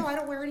anywhere. No, I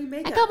don't wear any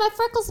makeup. I got my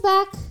freckles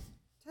back.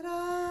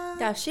 Ta-da!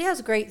 Yeah, she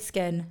has great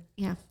skin.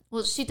 Yeah.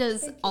 Well, she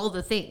does all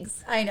the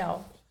things. I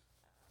know.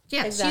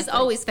 Yeah, she's Exactly.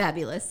 always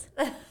fabulous.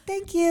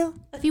 Thank you.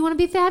 If you want to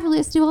be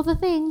fabulous, do all the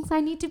things. I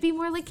need to be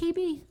more like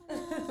KB.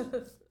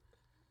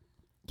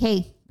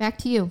 Okay, back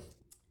to you.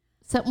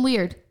 Something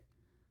weird.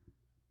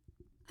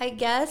 I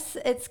guess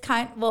it's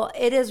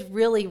it is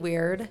really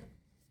weird.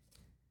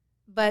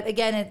 But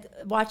again,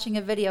 watching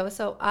a video.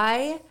 So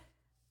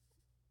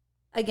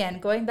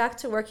going back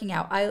to working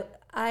out,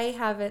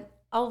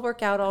 I'll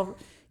work out, I'll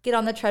get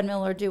on the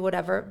treadmill or do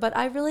whatever. But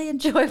I really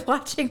enjoy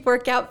watching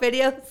workout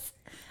videos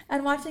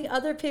and watching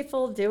other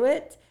people do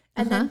it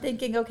and then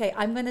thinking, okay,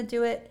 I'm going to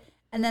do it.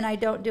 And then I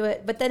don't do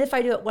it. But then if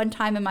I do it one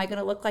time, am I going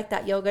to look like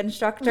that yoga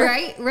instructor?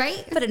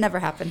 Right. But it never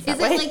happens that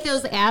Is way. it like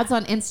those ads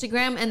on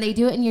Instagram and they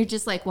do it and you're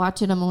just like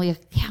watching them and like,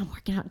 yeah, I'm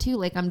working out too.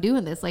 Like I'm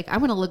doing this. Like I'm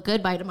going to look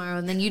good by tomorrow.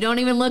 And then you don't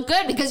even look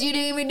good because you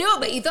didn't even do it,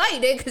 but you thought you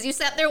did because you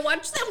sat there and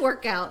watched them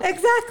work out.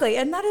 Exactly.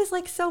 And that is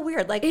like so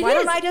weird. Like, why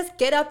don't I just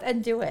get up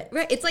and do it?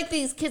 Right. It's like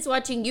these kids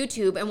watching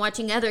YouTube and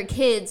watching other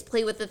kids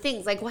play with the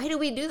things. Like, why do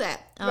we do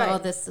that? Oh,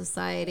 Right. this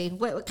society.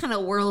 What kind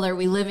of world are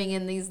we living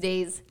in these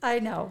days? I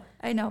know.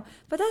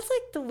 But that's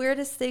like the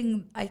weirdest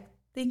thing I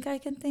think I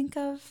can think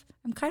of.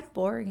 I'm kind of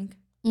boring.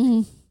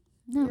 Not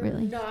You're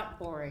really. not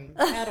boring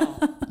at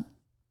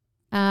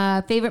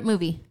all. Favorite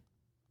movie?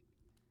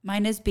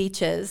 Mine is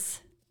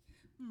Beaches.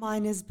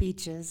 Mine is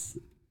Beaches.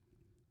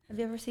 Have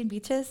you ever seen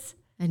Beaches?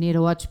 I need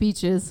to watch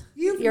Beaches.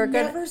 You've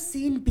never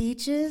seen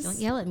Beaches? Don't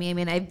yell at me. I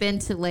mean, I've been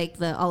to like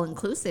the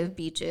all-inclusive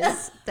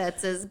beaches.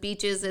 That's as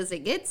beaches as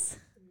it gets.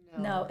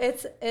 No,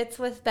 it's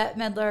with Bette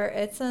Midler.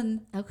 It's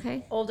an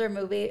older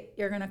movie.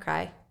 You're gonna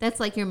cry.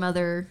 That's like your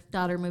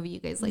mother-daughter movie you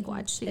guys like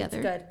watch together.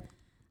 It's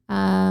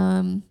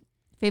good.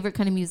 Favorite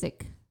kind of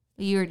music?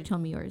 You already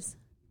told me yours.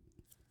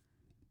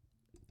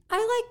 I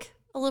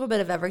A little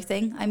bit of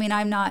everything. I mean,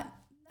 I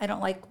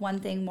don't like one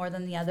thing more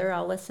than the other.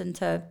 I'll listen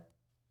to,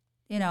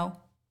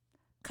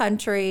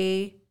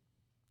 country.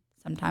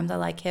 Sometimes I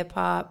like hip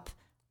hop.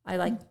 I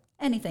like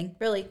anything,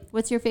 really.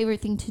 What's your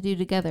favorite thing to do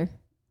together?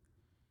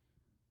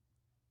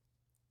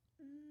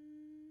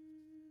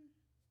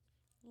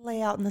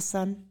 Lay out in the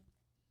sun.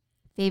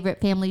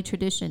 Favorite family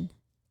tradition?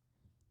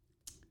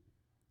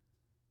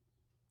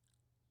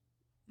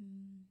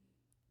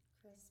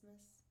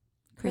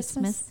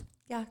 Christmas.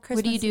 Yeah, Christmas.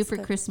 What do you do is for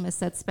good. Christmas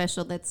that's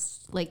special,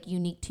 that's like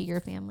unique to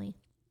your family?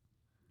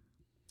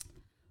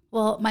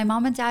 Well, my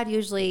mom and dad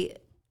usually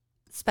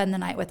spend the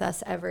night with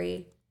us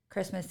every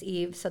Christmas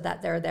Eve so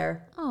that they're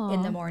there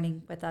in the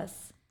morning with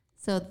us.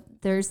 So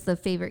there's the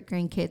favorite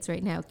grandkids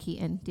right now,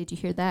 Keaton. Did you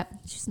hear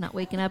that? She's not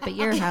waking up at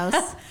your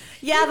house.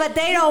 Yeah, but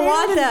they don't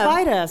want them.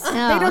 Invite us.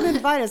 No. They don't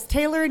invite us.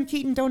 Taylor and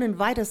Keaton don't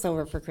invite us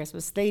over for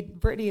Christmas.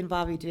 Brittany and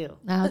Bobby do.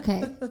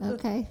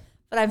 Okay.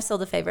 But I'm still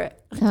the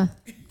favorite.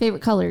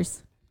 Favorite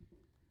colors?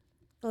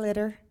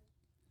 Glitter.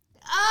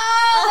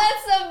 Oh,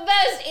 that's the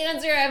best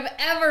answer I've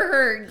ever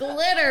heard.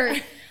 Glitter.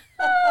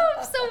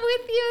 I'm so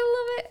with you. I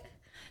love it.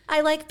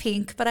 I like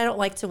pink, but I don't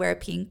like to wear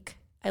pink.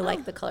 I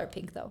like the color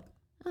pink, though.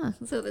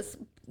 So this,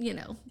 Yes,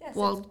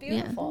 it's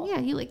beautiful. Yeah,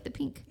 you like the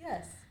pink.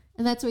 Yes.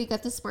 And that's why you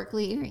got the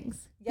sparkly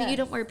earrings. But you Yes.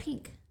 don't wear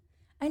pink.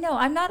 I know.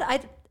 I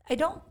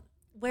don't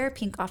wear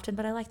pink often,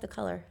 but I like the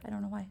color. I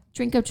don't know why.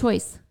 Drink of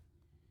choice.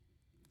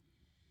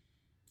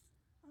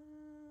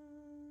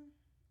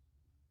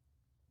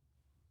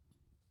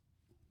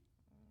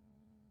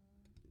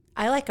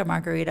 I like a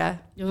margarita.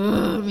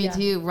 Me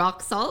too.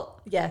 Rock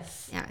salt.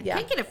 Yes. Yeah. Yeah.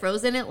 Can't get it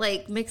frozen. It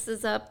like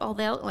mixes up all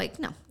that. Like,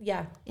 no.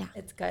 Yeah. Yeah.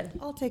 It's good.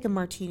 I'll take a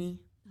martini.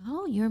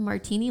 Oh, you're a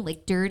martini,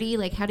 like dirty.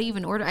 Like, how do you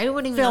even order? I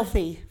wouldn't even know.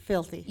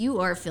 Filthy.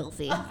 You are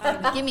filthy.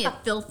 Give me a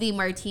filthy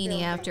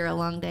martini after a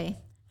long day.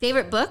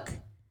 Favorite book?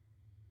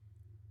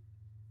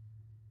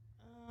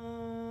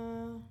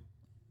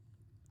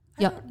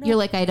 Yeah, you're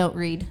like, I don't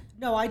read.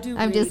 No, I do.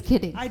 I'm just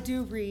kidding. I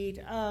do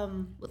read.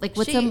 Like,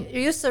 what's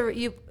You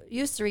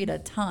used to read a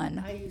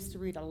ton. I used to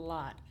read a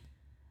lot.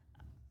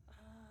 Oh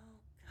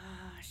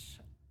gosh,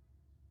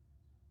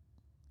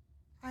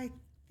 I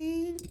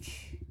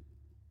think.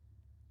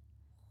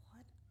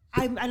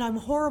 I'm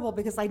horrible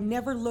because I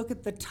never look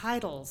at the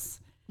titles,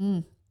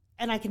 and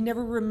I can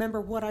never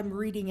remember what I'm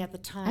reading at the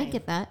time. I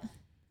get that.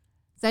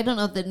 So I don't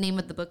know the name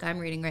of the book I'm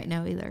reading right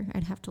now either.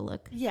 I'd have to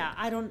look. Yeah,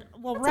 I don't.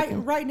 Well, That's okay.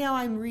 right now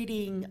I'm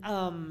reading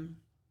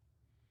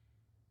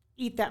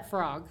Eat That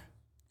Frog.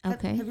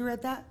 Okay. Have you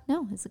read that?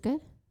 No, is it good?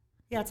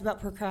 Yeah, it's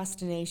about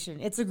procrastination.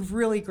 It's a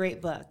really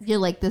great book. You're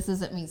like, this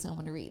doesn't mean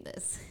someone to read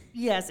this.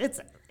 Yes,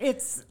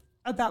 it's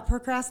about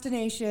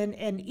procrastination,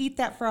 and Eat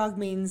That Frog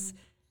means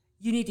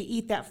you need to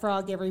eat that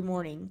frog every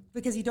morning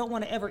because you don't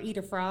want to ever eat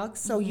a frog.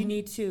 So you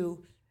need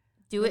to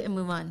do it and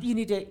move on. You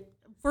need to,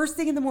 first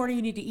thing in the morning,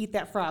 you need to eat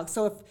that frog.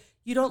 So if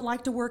you don't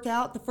like to work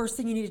out, the first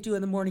thing you need to do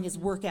in the morning is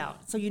work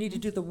out. So you need to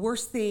do the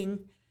worst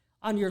thing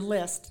on your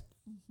list.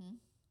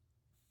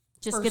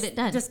 Just first. get it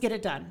done. Just get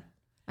it done.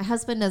 My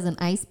husband does an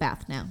ice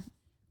bath now.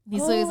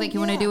 He's always like, you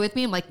want to yeah. do it with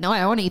me? I'm like, no,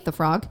 I want to eat the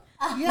frog.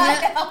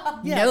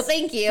 Yeah. Yes. No,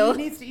 thank you. He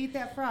needs to eat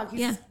that frog.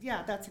 Yeah,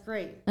 that's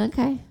great.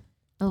 Okay.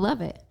 I love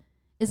it.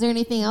 Is there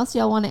anything else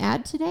y'all want to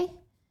add today?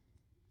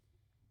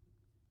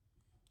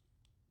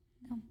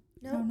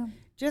 No.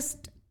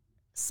 Just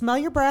smell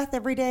your breath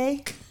every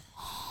day,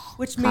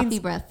 which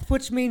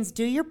means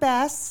do your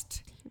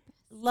best.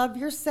 Love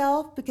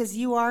yourself because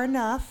you are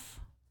enough.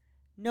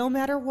 No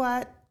matter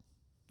what,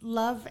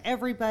 love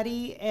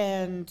everybody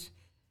and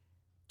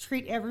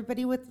treat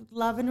everybody with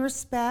love and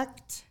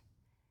respect.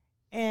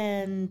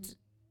 And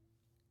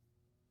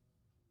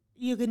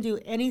you can do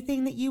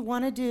anything that you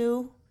want to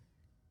do.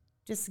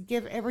 Just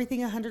give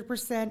everything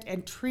 100%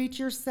 and treat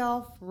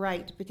yourself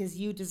right because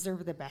you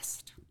deserve the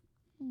best.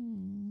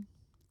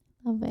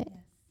 Love it.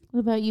 What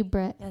about you,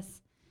 Britt? Yes.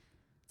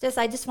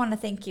 I just want to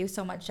thank you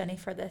so much, Jenny,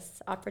 for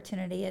this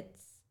opportunity.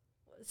 It's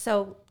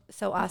so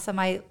awesome.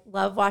 I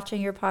love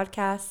watching your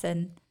podcasts,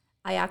 and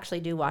I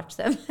actually do watch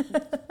them.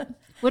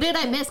 What did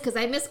I miss? Because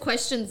I miss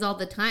questions all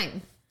the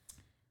time.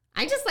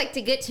 I just like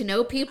to get to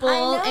know people.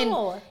 I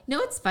know. And you know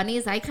what's funny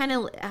is I kind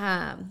of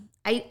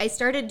I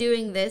started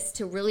doing this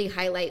to really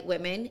highlight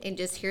women and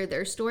just hear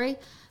their story.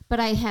 But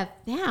I have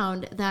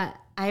found that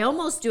I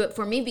almost do it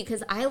for me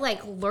because I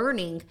like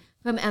learning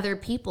from other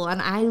people.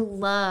 And I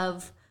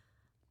love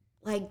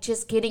like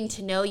just getting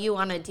to know you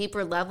on a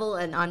deeper level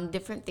and on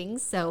different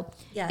things. So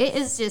It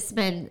has just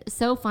been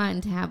so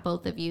fun to have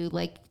both of you.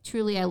 Like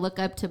truly, I look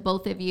up to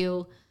both of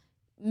you.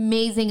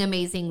 Amazing,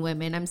 amazing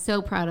women. I'm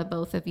so proud of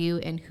both of you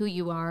and who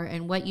you are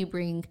and what you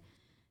bring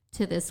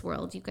to this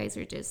world. You guys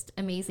are just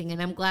amazing.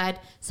 And I'm glad.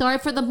 Sorry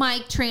for the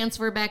mic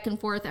transfer back and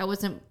forth. I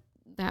wasn't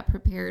that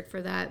prepared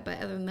for that. But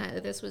other than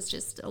that, this was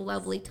just a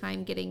lovely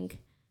time getting.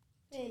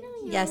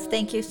 Yes,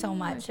 thank you so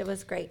much. It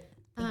was great.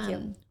 Thank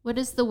you. What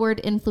does the word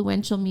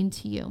influential mean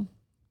to you?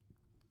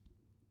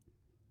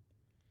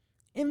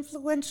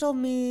 Influential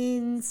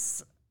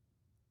means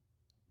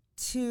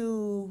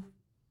to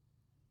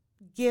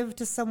give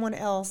to someone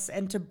else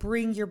and to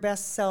bring your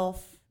best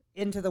self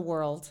into the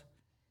world?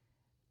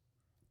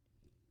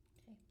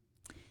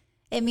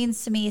 It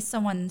means to me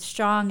someone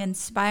strong,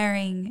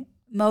 inspiring,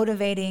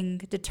 motivating,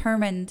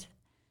 determined.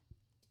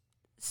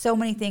 So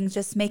many things,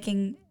 just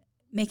making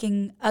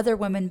other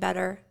women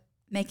better,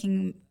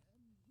 making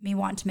me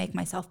want to make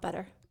myself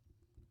better.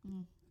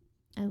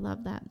 I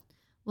love that.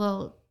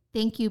 Well,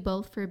 thank you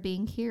both for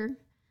being here.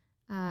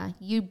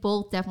 You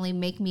both definitely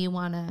make me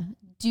want to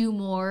do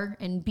more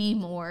and be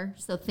more.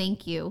 So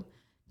thank you.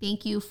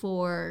 Thank you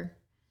for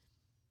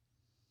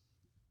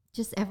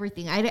just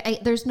everything.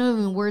 There's no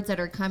even words that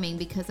are coming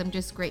because I'm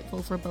just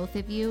grateful for both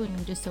of you, and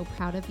I'm just so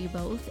proud of you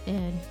both.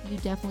 And you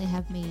definitely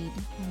have made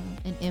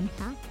an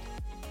impact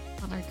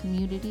on our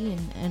community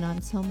and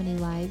on so many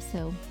lives.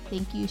 So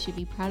thank you. You should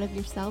be proud of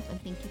yourself,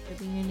 and thank you for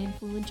being an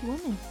influential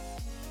woman.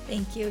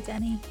 Thank you,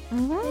 Jenny. All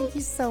right. Thank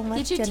you so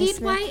much, Get your Jenny teeth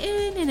Smith.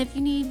 whitened, and if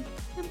you need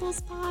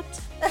pimples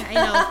popped, I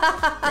know.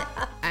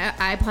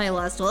 I probably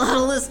lost a lot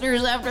of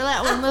listeners after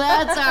that one, but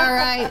that's all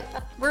right.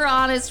 We're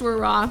honest, we're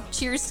raw.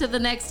 Cheers to the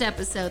next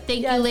episode.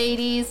 Thank you,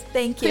 ladies.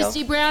 Thank you.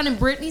 Kryste Brown and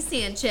Brittni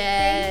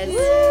Sanchez.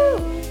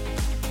 Woo!